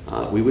Hampshire,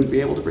 we wouldn't be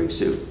able to bring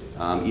suit,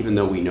 even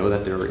though we know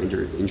that there are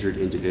injured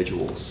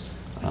individuals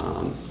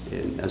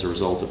as a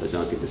result of the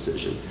Duncan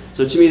decision.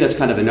 So to me, that's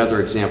kind of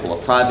another example,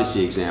 a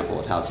privacy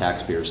example of how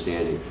taxpayer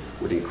standing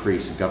would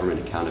increase government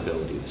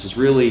accountability. This is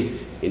really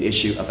an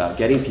issue about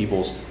getting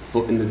people's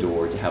foot in the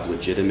door to have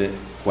legitimate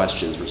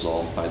questions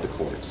resolved by the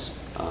courts.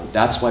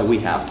 That's why we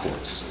have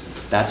courts.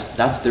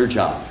 That's their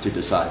job, to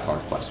decide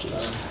hard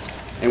questions.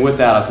 And with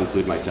that, I'll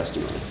conclude my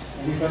testimony.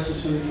 Any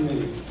questions from the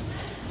committee?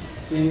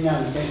 Seeing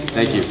none, thank you.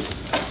 Thank you.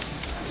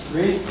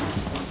 Read.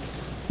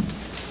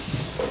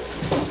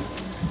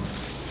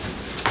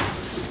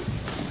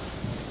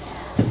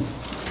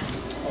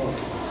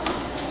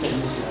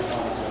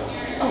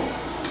 Oh,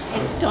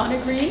 it's Donna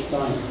Green?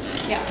 Donna.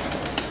 Yeah.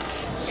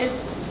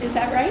 Is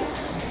that right?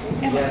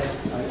 Yes,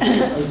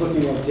 I was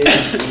looking at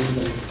David,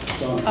 but it's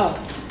Donna.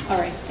 Oh, all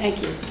right,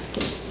 thank you.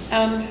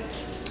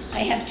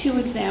 I have two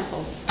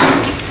examples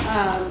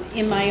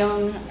in my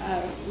own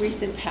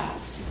recent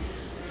past.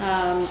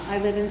 I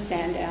live in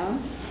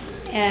Sandown,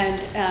 and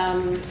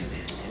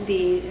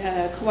the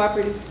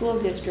cooperative school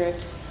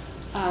district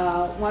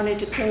wanted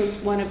to close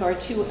one of our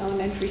two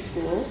elementary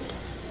schools,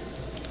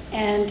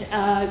 and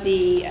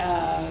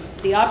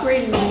the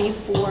operating money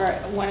for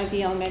one of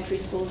the elementary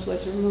schools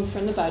was removed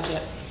from the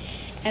budget,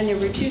 and there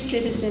were two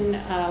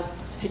citizen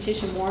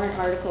petition warrant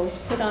articles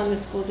put on the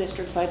school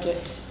district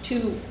budget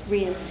to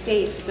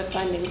reinstate the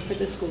funding for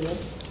the school.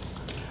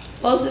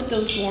 Both of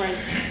those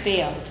warrants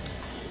failed.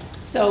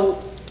 So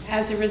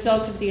as a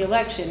result of the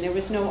election, there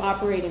was no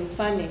operating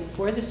funding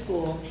for the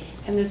school,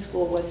 and the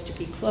school was to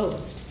be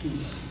closed.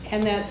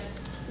 And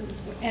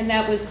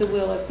that was the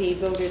will of the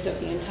voters of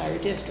the entire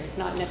district,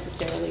 not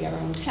necessarily our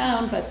own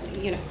town, but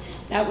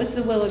that was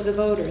the will of the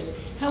voters.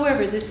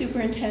 However, the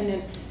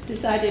superintendent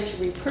decided to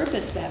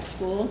repurpose that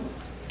school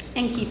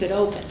and keep it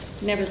open,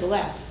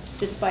 nevertheless,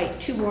 despite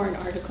two warrant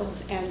articles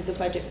and the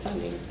budget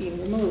funding being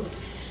removed.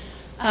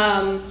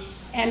 And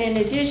in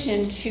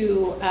addition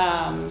to,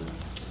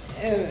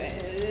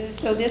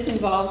 so this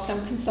involves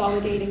some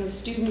consolidating of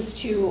students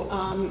to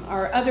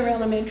our other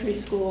elementary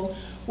school,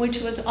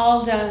 which was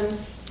all done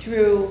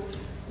through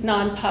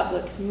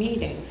non-public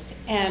meetings.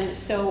 And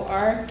so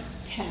our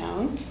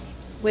town,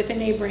 with a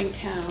neighboring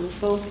town,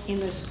 both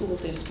in the school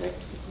district,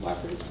 the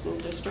cooperative school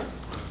district,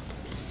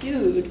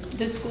 sued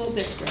the school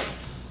district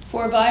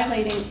for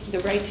violating the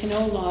right to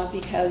know law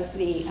because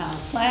the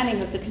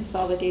planning of the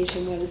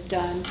consolidation was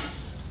done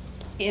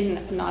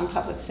in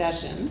non-public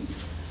sessions,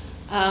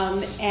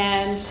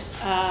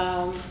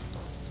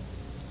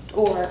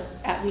 or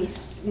at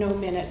least no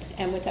minutes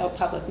and without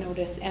public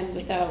notice and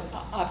without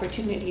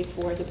opportunity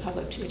for the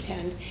public to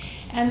attend.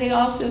 And they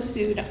also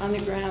sued on the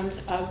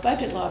grounds of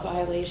budget law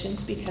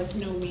violations because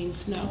no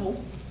means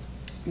no.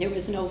 There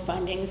was no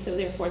funding, so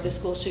therefore the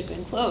school should have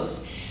been closed.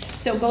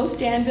 So both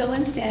Danville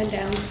and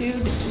Sandown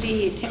sued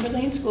the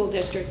Timberlane School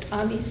District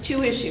on these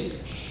two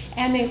issues,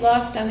 and they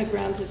lost on the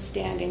grounds of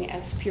standing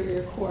at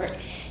Superior Court.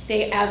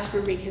 They asked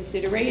for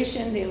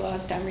reconsideration, they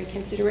lost on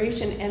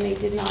reconsideration, and they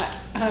did not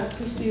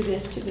pursue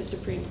this to the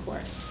Supreme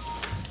Court.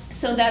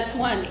 So that's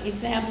one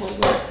example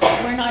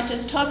where we're not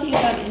just talking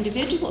about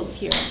individuals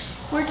here,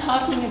 we're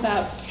talking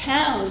about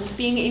towns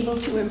being able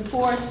to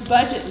enforce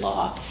budget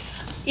law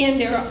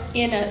in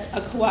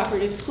a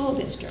cooperative school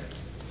district.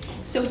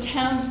 So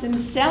towns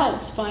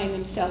themselves find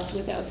themselves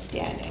without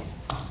standing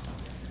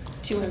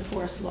to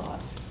enforce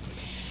laws.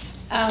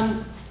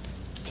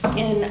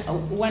 In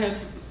one of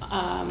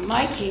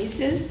my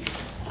cases,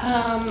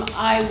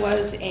 I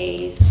was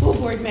a school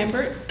board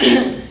member,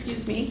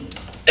 excuse me,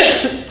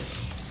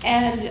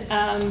 and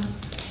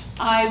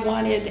I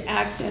wanted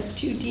access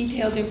to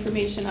detailed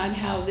information on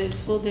how the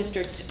school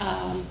district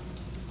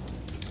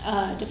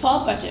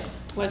default budget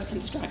was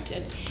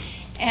constructed.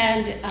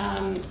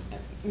 And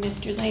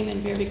Mr.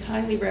 Lehman very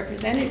kindly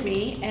represented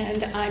me,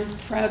 and I'm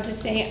proud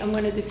to say I'm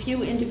one of the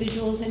few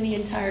individuals in the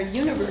entire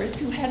universe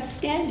who had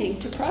standing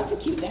to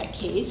prosecute that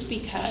case,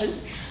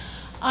 because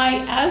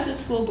I, as a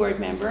school board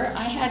member,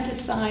 I had to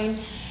sign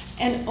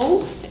an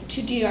oath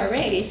to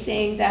DRA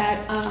saying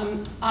that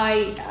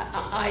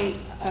I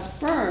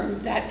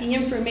affirm that the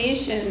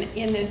information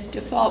in this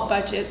default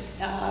budget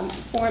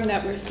form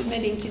that we're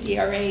submitting to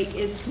DRA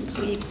is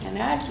complete and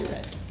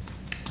accurate.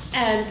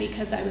 And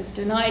because I was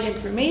denied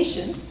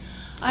information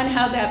on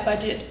how that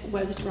budget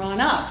was drawn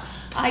up,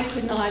 I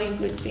could not in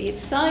good faith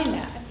sign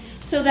that.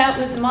 So that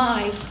was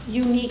my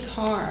unique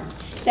harm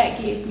that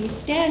gave me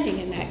standing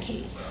in that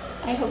case.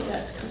 I hope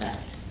that's correct.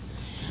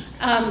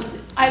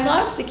 I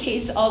lost the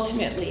case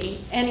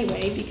ultimately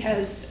anyway,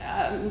 because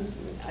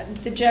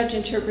the judge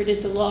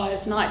interpreted the law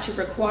as not to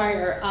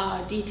require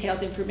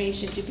detailed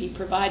information to be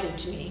provided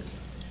to me.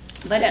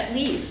 But at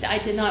least I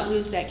did not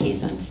lose that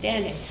case on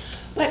standing.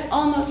 But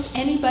almost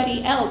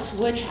anybody else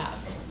would have.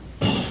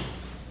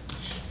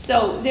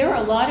 So there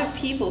are a lot of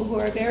people who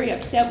are very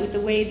upset with the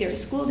way their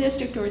school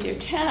district or their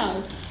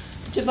town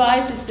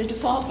devises the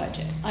default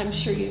budget. I'm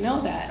sure you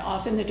know that.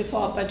 Often the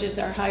default budgets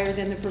are higher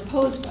than the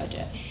proposed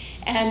budget.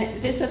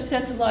 And this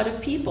upsets a lot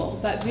of people,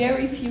 but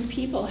very few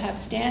people have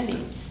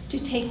standing to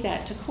take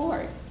that to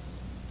court.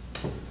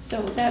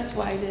 So that's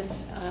why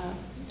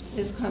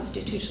this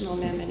constitutional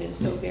amendment is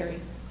so very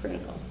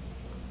critical.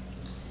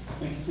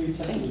 Thank you for your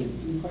testimony. Thank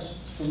you. Any questions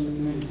from the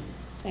committee?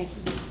 Thank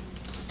you.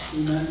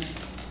 Seeing none.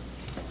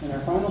 And our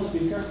final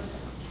speaker,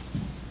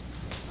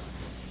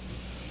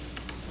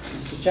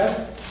 Mr.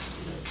 Chadwick.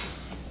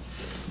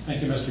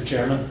 Thank you, Mr.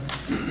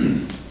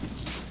 Chairman.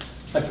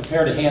 I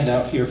prepared a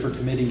handout here for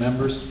committee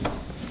members.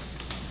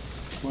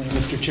 Good morning,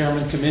 Mr.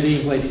 Chairman,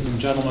 committee, ladies and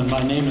gentlemen.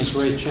 My name is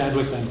Ray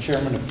Chadwick. I'm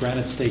chairman of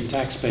Granite State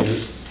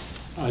Taxpayers.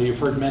 You've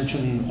heard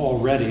mention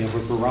already of a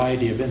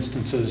variety of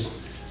instances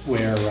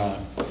where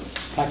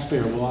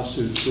taxpayer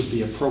lawsuits would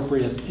be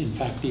appropriate, in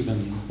fact, even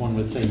one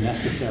would say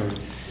necessary.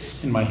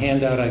 In my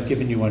handout, I've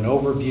given you an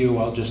overview.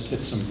 I'll just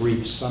hit some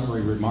brief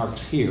summary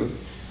remarks here.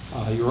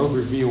 Your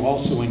overview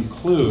also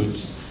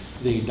includes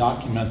the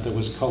document that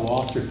was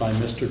co-authored by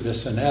Mr.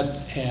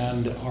 Bissonette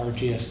and our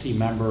GST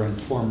member and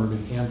former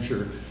New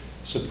Hampshire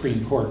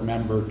Supreme Court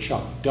member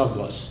Chuck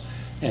Douglas.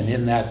 And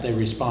in that, they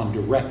respond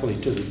directly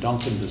to the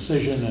Duncan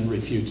decision and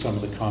refute some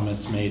of the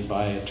comments made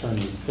by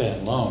Attorney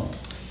Van Loan.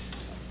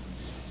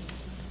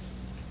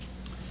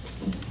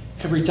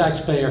 Every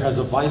taxpayer has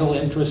a vital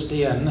interest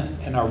in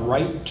and a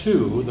right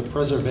to the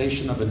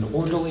preservation of an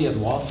orderly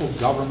and lawful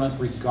government,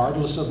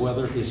 regardless of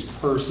whether his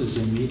purse is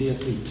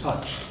immediately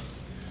touched.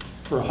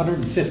 For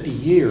 150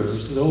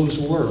 years, those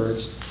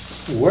words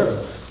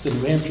were the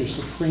New Hampshire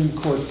Supreme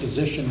Court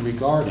position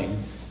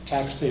regarding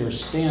taxpayer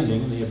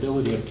standing, the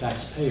ability of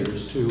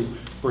taxpayers to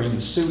bring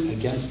suit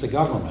against the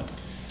government.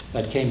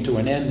 That came to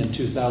an end in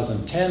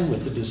 2010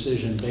 with the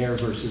decision Baer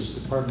versus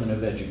Department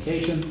of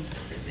Education,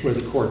 where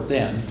the court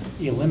then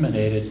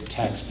eliminated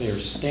taxpayer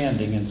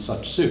standing in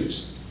such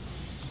suits.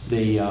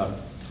 The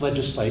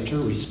legislature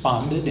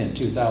responded in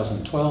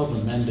 2012,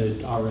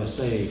 amended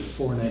RSA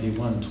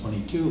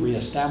 49122,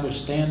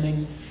 reestablished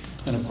standing,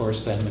 and of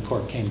course then the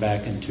court came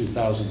back in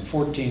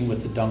 2014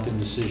 with the Duncan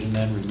decision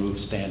and removed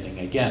standing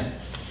again.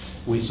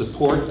 We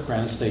support,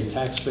 Granite State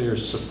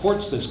Taxpayers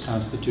supports this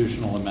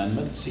constitutional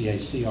amendment,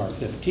 CACR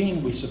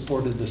 15. We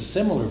supported the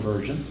similar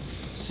version,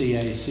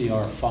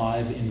 CACR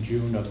 5, in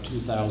June of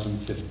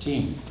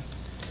 2015.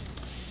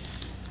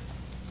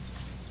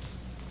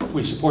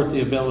 We support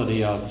the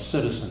ability of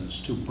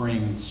citizens to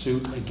bring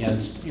suit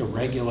against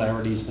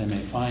irregularities they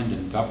may find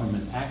in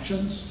government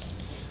actions.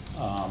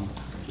 The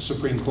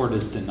Supreme Court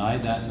has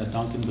denied that in the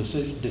Duncan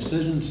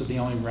decision, so the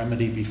only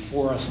remedy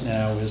before us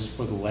now is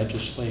for the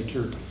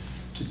legislature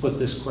to put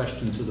this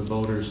question to the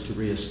voters to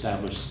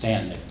reestablish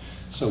standing.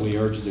 So we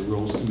urge the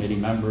Rules Committee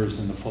members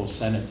and the full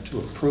Senate to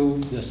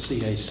approve this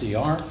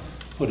CACR,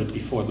 put it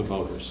before the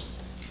voters.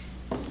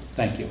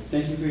 Thank you.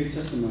 Thank you for your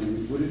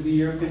testimony. Would it be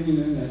your opinion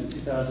then that in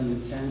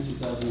 2010,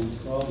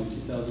 2012, and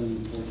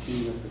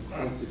 2014 that the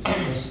courts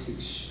expressed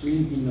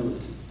extreme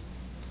humility?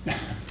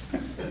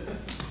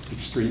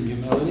 Extreme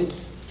humility?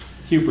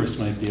 Hubris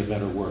might be a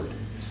better word,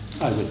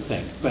 I would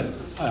think. But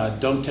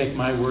don't take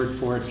my word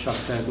for it. Chuck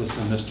Douglas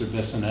and Mr.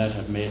 Bissonette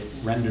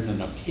have rendered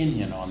an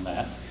opinion on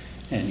that,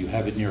 and you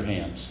have it in your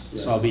hands.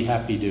 Right. So I'll be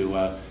happy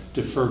to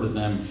defer to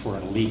them for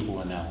a legal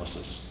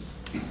analysis.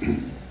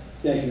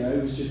 Thank you.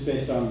 It was just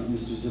based on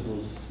Mr.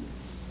 Zippel's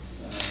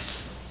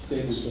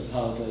statements of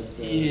how that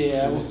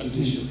there was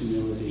judicial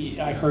humility.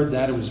 I heard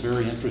that. It was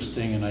very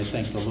interesting, and I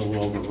think a little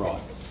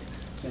overwrought.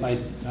 I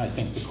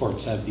think the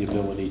courts have the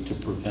ability to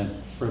prevent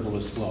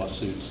frivolous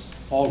lawsuits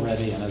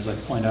already, and as I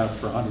point out,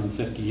 for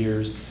 150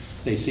 years,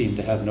 they seem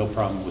to have no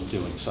problem with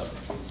doing so.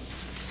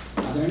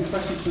 Are there any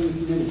questions from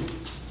the committee?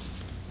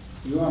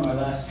 You are my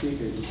last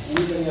speaker. Does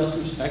anybody else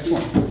wish to speak?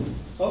 Excellent.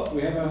 Oh,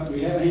 we have a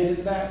hand in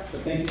the back,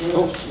 but thank you very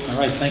Oh, much. all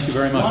right, thank you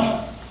very Come on much.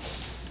 up.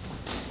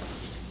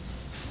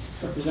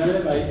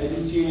 Representative, I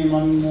didn't see your name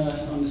on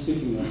the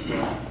speaking list, so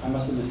I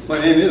must have missed it. My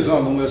name is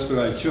on the list, but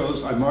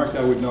I marked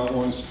I would not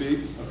want to speak,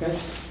 Okay,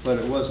 but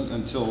it wasn't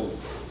until,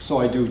 so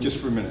I do just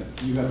for a minute.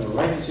 you have the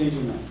right to change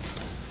your mind.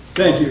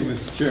 Thank you,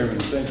 Mr. Chairman,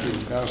 thank you.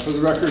 For the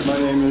record, my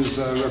name is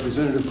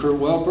Representative Kurt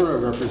Welper. I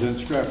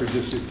represent Stratford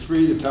District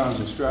 3, the towns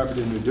of Stratford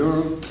and New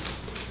Durham.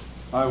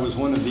 I was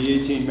one of the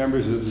 18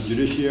 members of the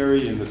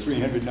judiciary and the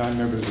 309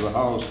 members of the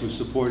House who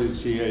supported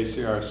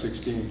CA-CR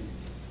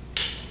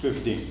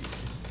 1615.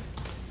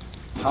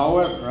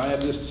 However, I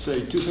have two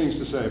things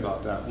to say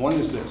about that. One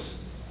is this.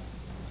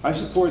 I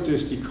support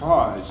this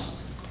because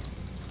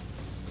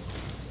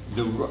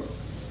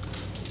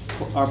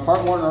our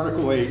Part 1,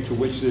 Article 8, to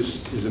which this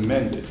is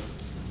amended,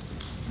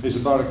 is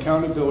about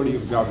accountability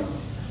of government.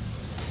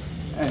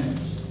 And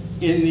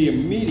in the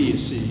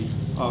immediacy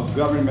of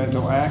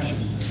governmental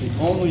action, the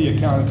only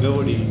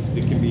accountability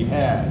that can be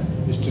had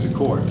is to the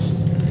courts.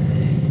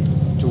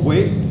 To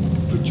wait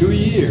for 2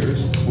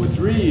 years or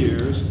 3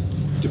 years,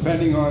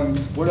 depending on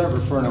whatever,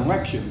 for an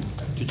election,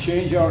 to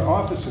change out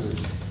officers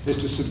is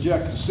to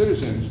subject the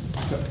citizens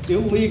to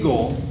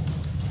illegal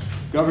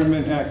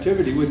government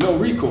activity with no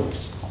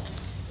recourse.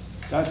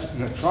 That's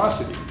an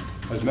atrocity.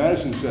 As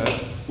Madison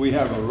said, we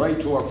have a right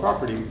to our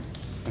property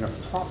and a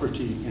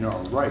property in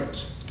our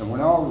rights. And when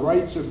our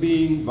rights are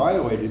being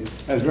violated,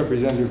 as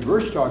Representative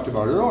Birch talked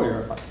about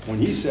earlier, when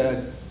he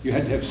said you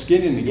had to have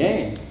skin in the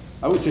game,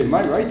 I would say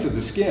my rights are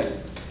the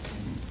skin.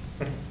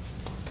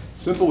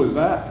 Simple as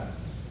that.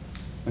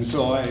 And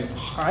so I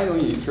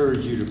highly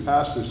encourage you to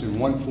pass this in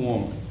one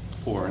form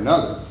or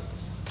another,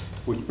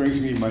 which brings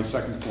me to my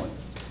second point.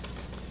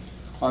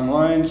 On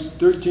lines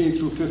 13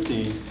 through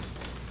 15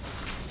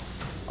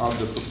 of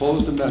the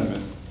proposed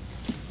amendment,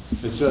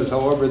 it says,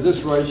 however, this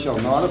right shall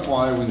not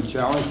apply when the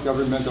challenged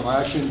governmental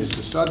action is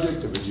the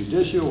subject of a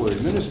judicial or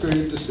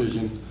administrative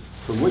decision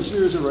from which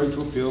there is a right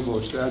to appeal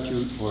both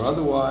statute or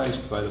otherwise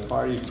by the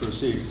parties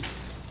proceeding.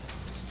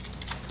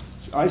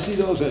 I see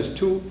those as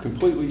two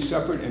completely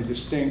separate and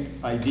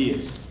distinct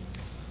ideas.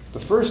 The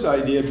first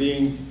idea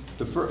being,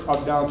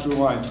 up down through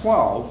line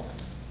 12,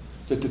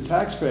 that the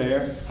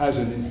taxpayer has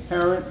an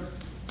inherent,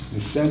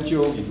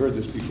 essential, you've heard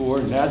this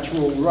before,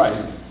 natural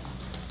right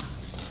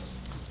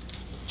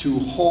to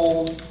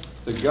hold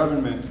the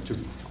government, to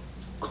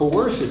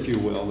coerce, if you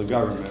will, the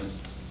government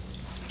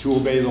to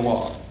obey the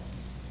law.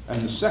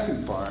 And the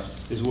second part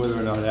is whether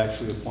or not it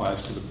actually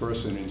applies to the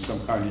person in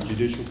some kind of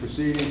judicial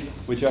proceeding,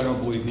 which I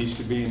don't believe needs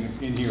to be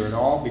in here at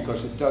all,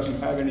 because it doesn't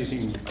have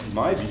anything, in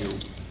my view,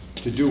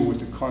 to do with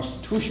the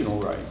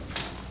constitutional right.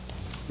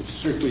 It's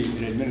strictly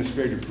an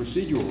administrative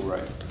procedural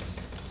right.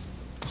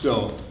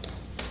 So,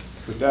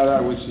 with that, I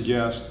would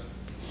suggest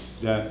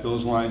that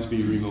those lines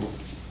be removed.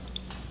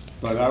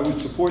 But I would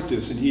support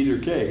this in either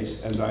case,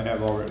 as I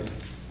have already.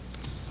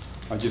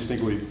 I just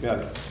think it would be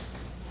better.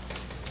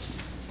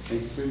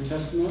 Thank you for your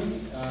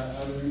testimony.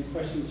 Are there any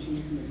questions from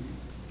the committee?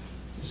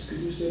 Could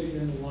you say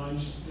again the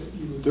lines that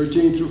you would...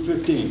 13 through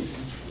 15.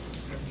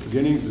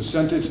 The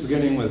sentence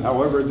beginning with,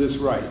 however, this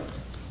right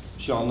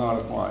shall not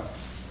apply.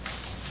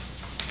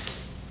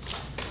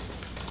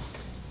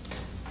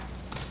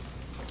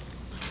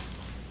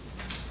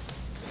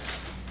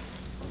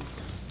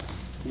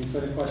 Any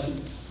further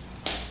questions?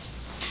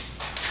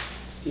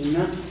 Seeing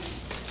none?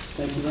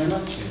 Thank you very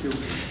much. Thank you.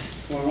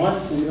 Going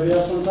once, anybody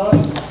else want to talk?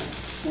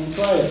 Going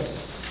twice.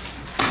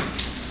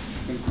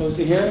 Going to close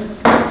the hearing.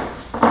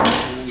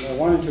 And I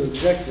wanted to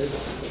object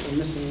this, but we're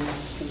missing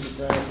Senator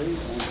Bradley.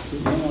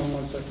 Hang on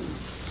 1 second.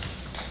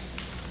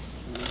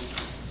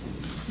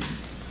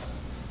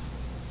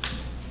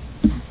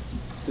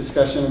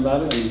 Discussion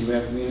about it. I mean, do we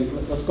have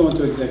to let's go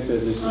into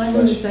executive discussion. I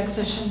move exec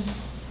session.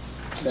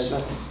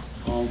 Second.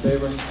 All in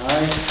favor?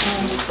 Aye.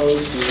 Any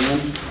opposed? Seeing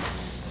none.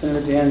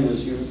 Senator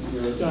Daniels, you're...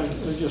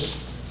 I just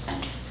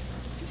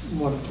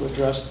wanted to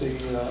address the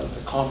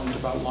comment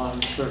about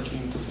lines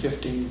 13 to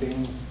 15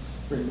 being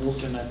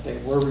removed, and that they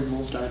were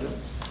removed. I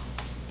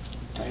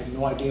have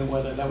no idea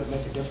whether that would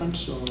make a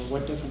difference or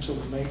what difference it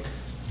would make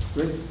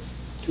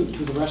to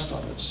the rest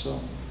of it.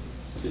 So,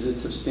 is it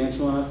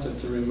substantial enough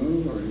to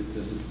remove, or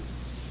does it?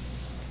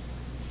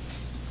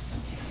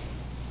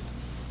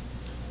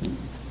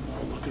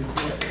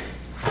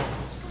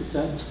 What's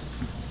that?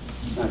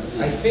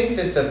 I think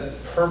that the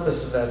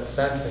purpose of that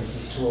sentence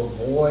is to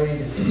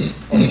avoid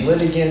a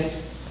litigant,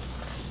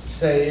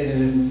 say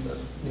in an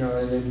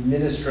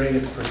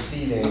administrative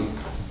proceeding,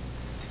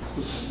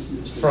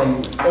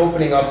 from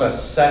opening up a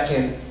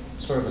second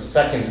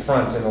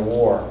front in a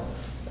war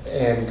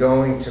and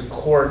going to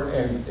court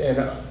and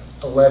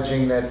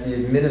alleging that the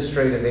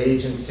administrative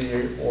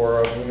agency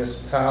or a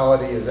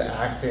municipality is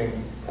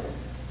acting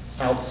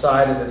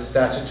outside of its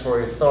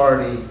statutory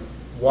authority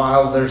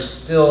while they're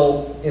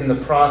still in the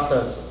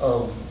process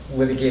of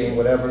litigating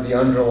whatever the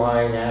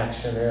underlying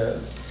action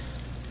is.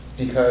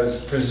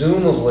 Because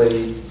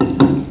presumably,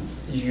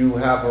 you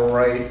have a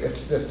right,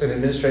 if an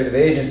administrative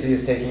agency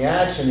is taking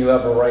action, you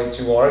have a right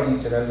to argue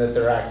to them that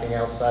they're acting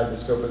outside the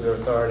scope of their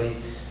authority.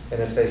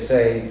 And if they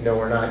say, no,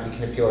 we're not, you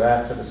can appeal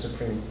that to the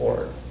Supreme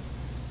Court.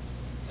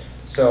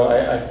 So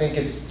I think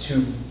it's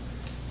to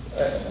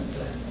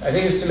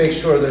make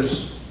sure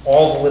there's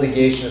all the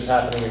litigation is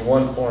happening in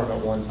one forum at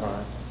one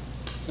time.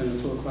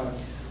 Senator Clark.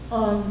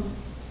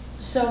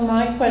 So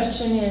my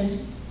question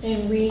is,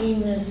 in reading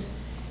this,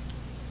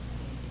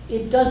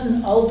 it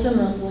doesn't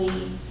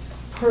ultimately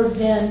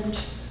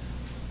prevent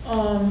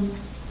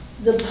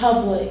the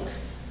public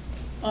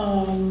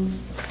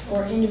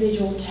or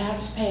individual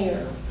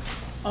taxpayer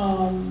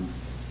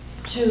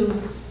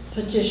to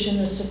petition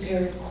the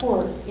Superior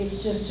Court.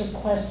 It's just a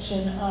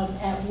question of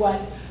at what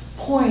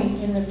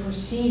point in the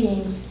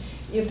proceedings,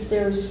 if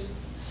there's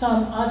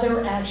some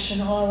other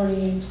action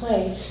already in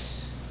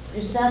place.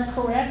 Is that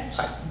correct?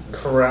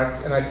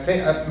 Correct, and I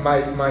think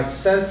my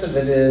sense of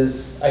it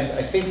is,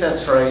 I think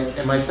that's right,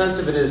 and my sense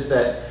of it is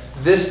that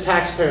this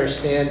taxpayer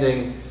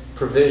standing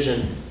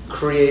provision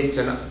creates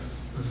a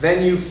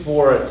venue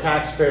for a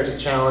taxpayer to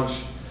challenge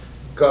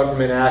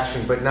government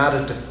action, but not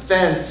a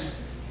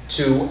defense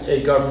to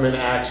a government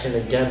action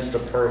against a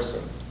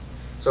person.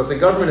 So if the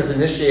government has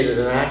initiated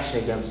an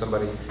action against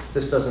somebody,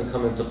 this doesn't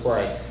come into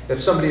play.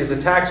 If somebody is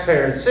a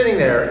taxpayer and sitting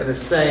there and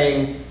is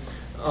saying,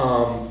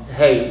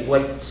 hey,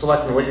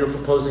 Selectman, what you're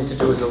proposing to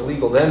do is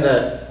illegal, then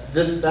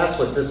that's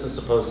what this is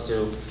supposed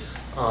to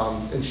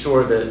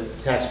ensure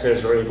that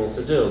taxpayers are able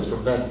to do,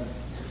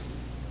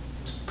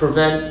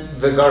 prevent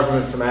the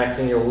government from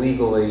acting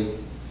illegally,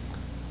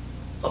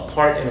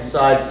 apart and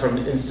aside from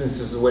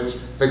instances in which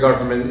the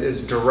government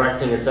is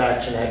directing its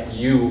action at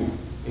you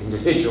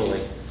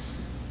individually.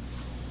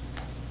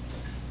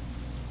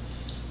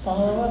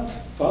 Follow up?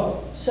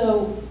 Follow.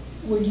 So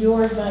would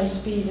your advice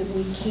be that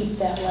we keep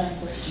that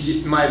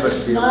language? My advice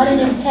It's is not an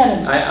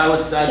impediment I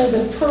would to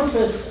the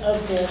purpose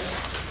of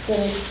this,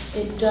 that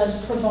it does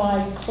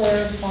provide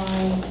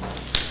clarifying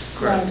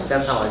correct. language.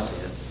 That's how I see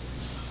it.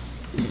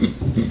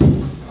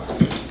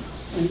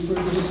 Any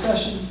further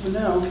discussion for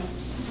now? All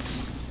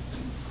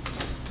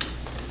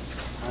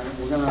right,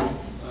 we're gonna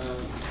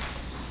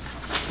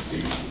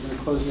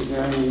close the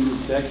hearing in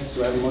exec.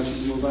 Do I have a motion to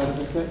move out of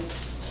exec?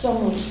 So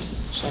moved.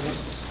 Second.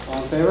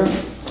 All in favor?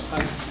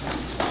 Aye.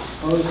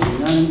 Opposed?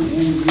 None,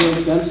 and we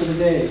are done for the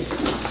day.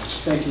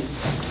 Thank you.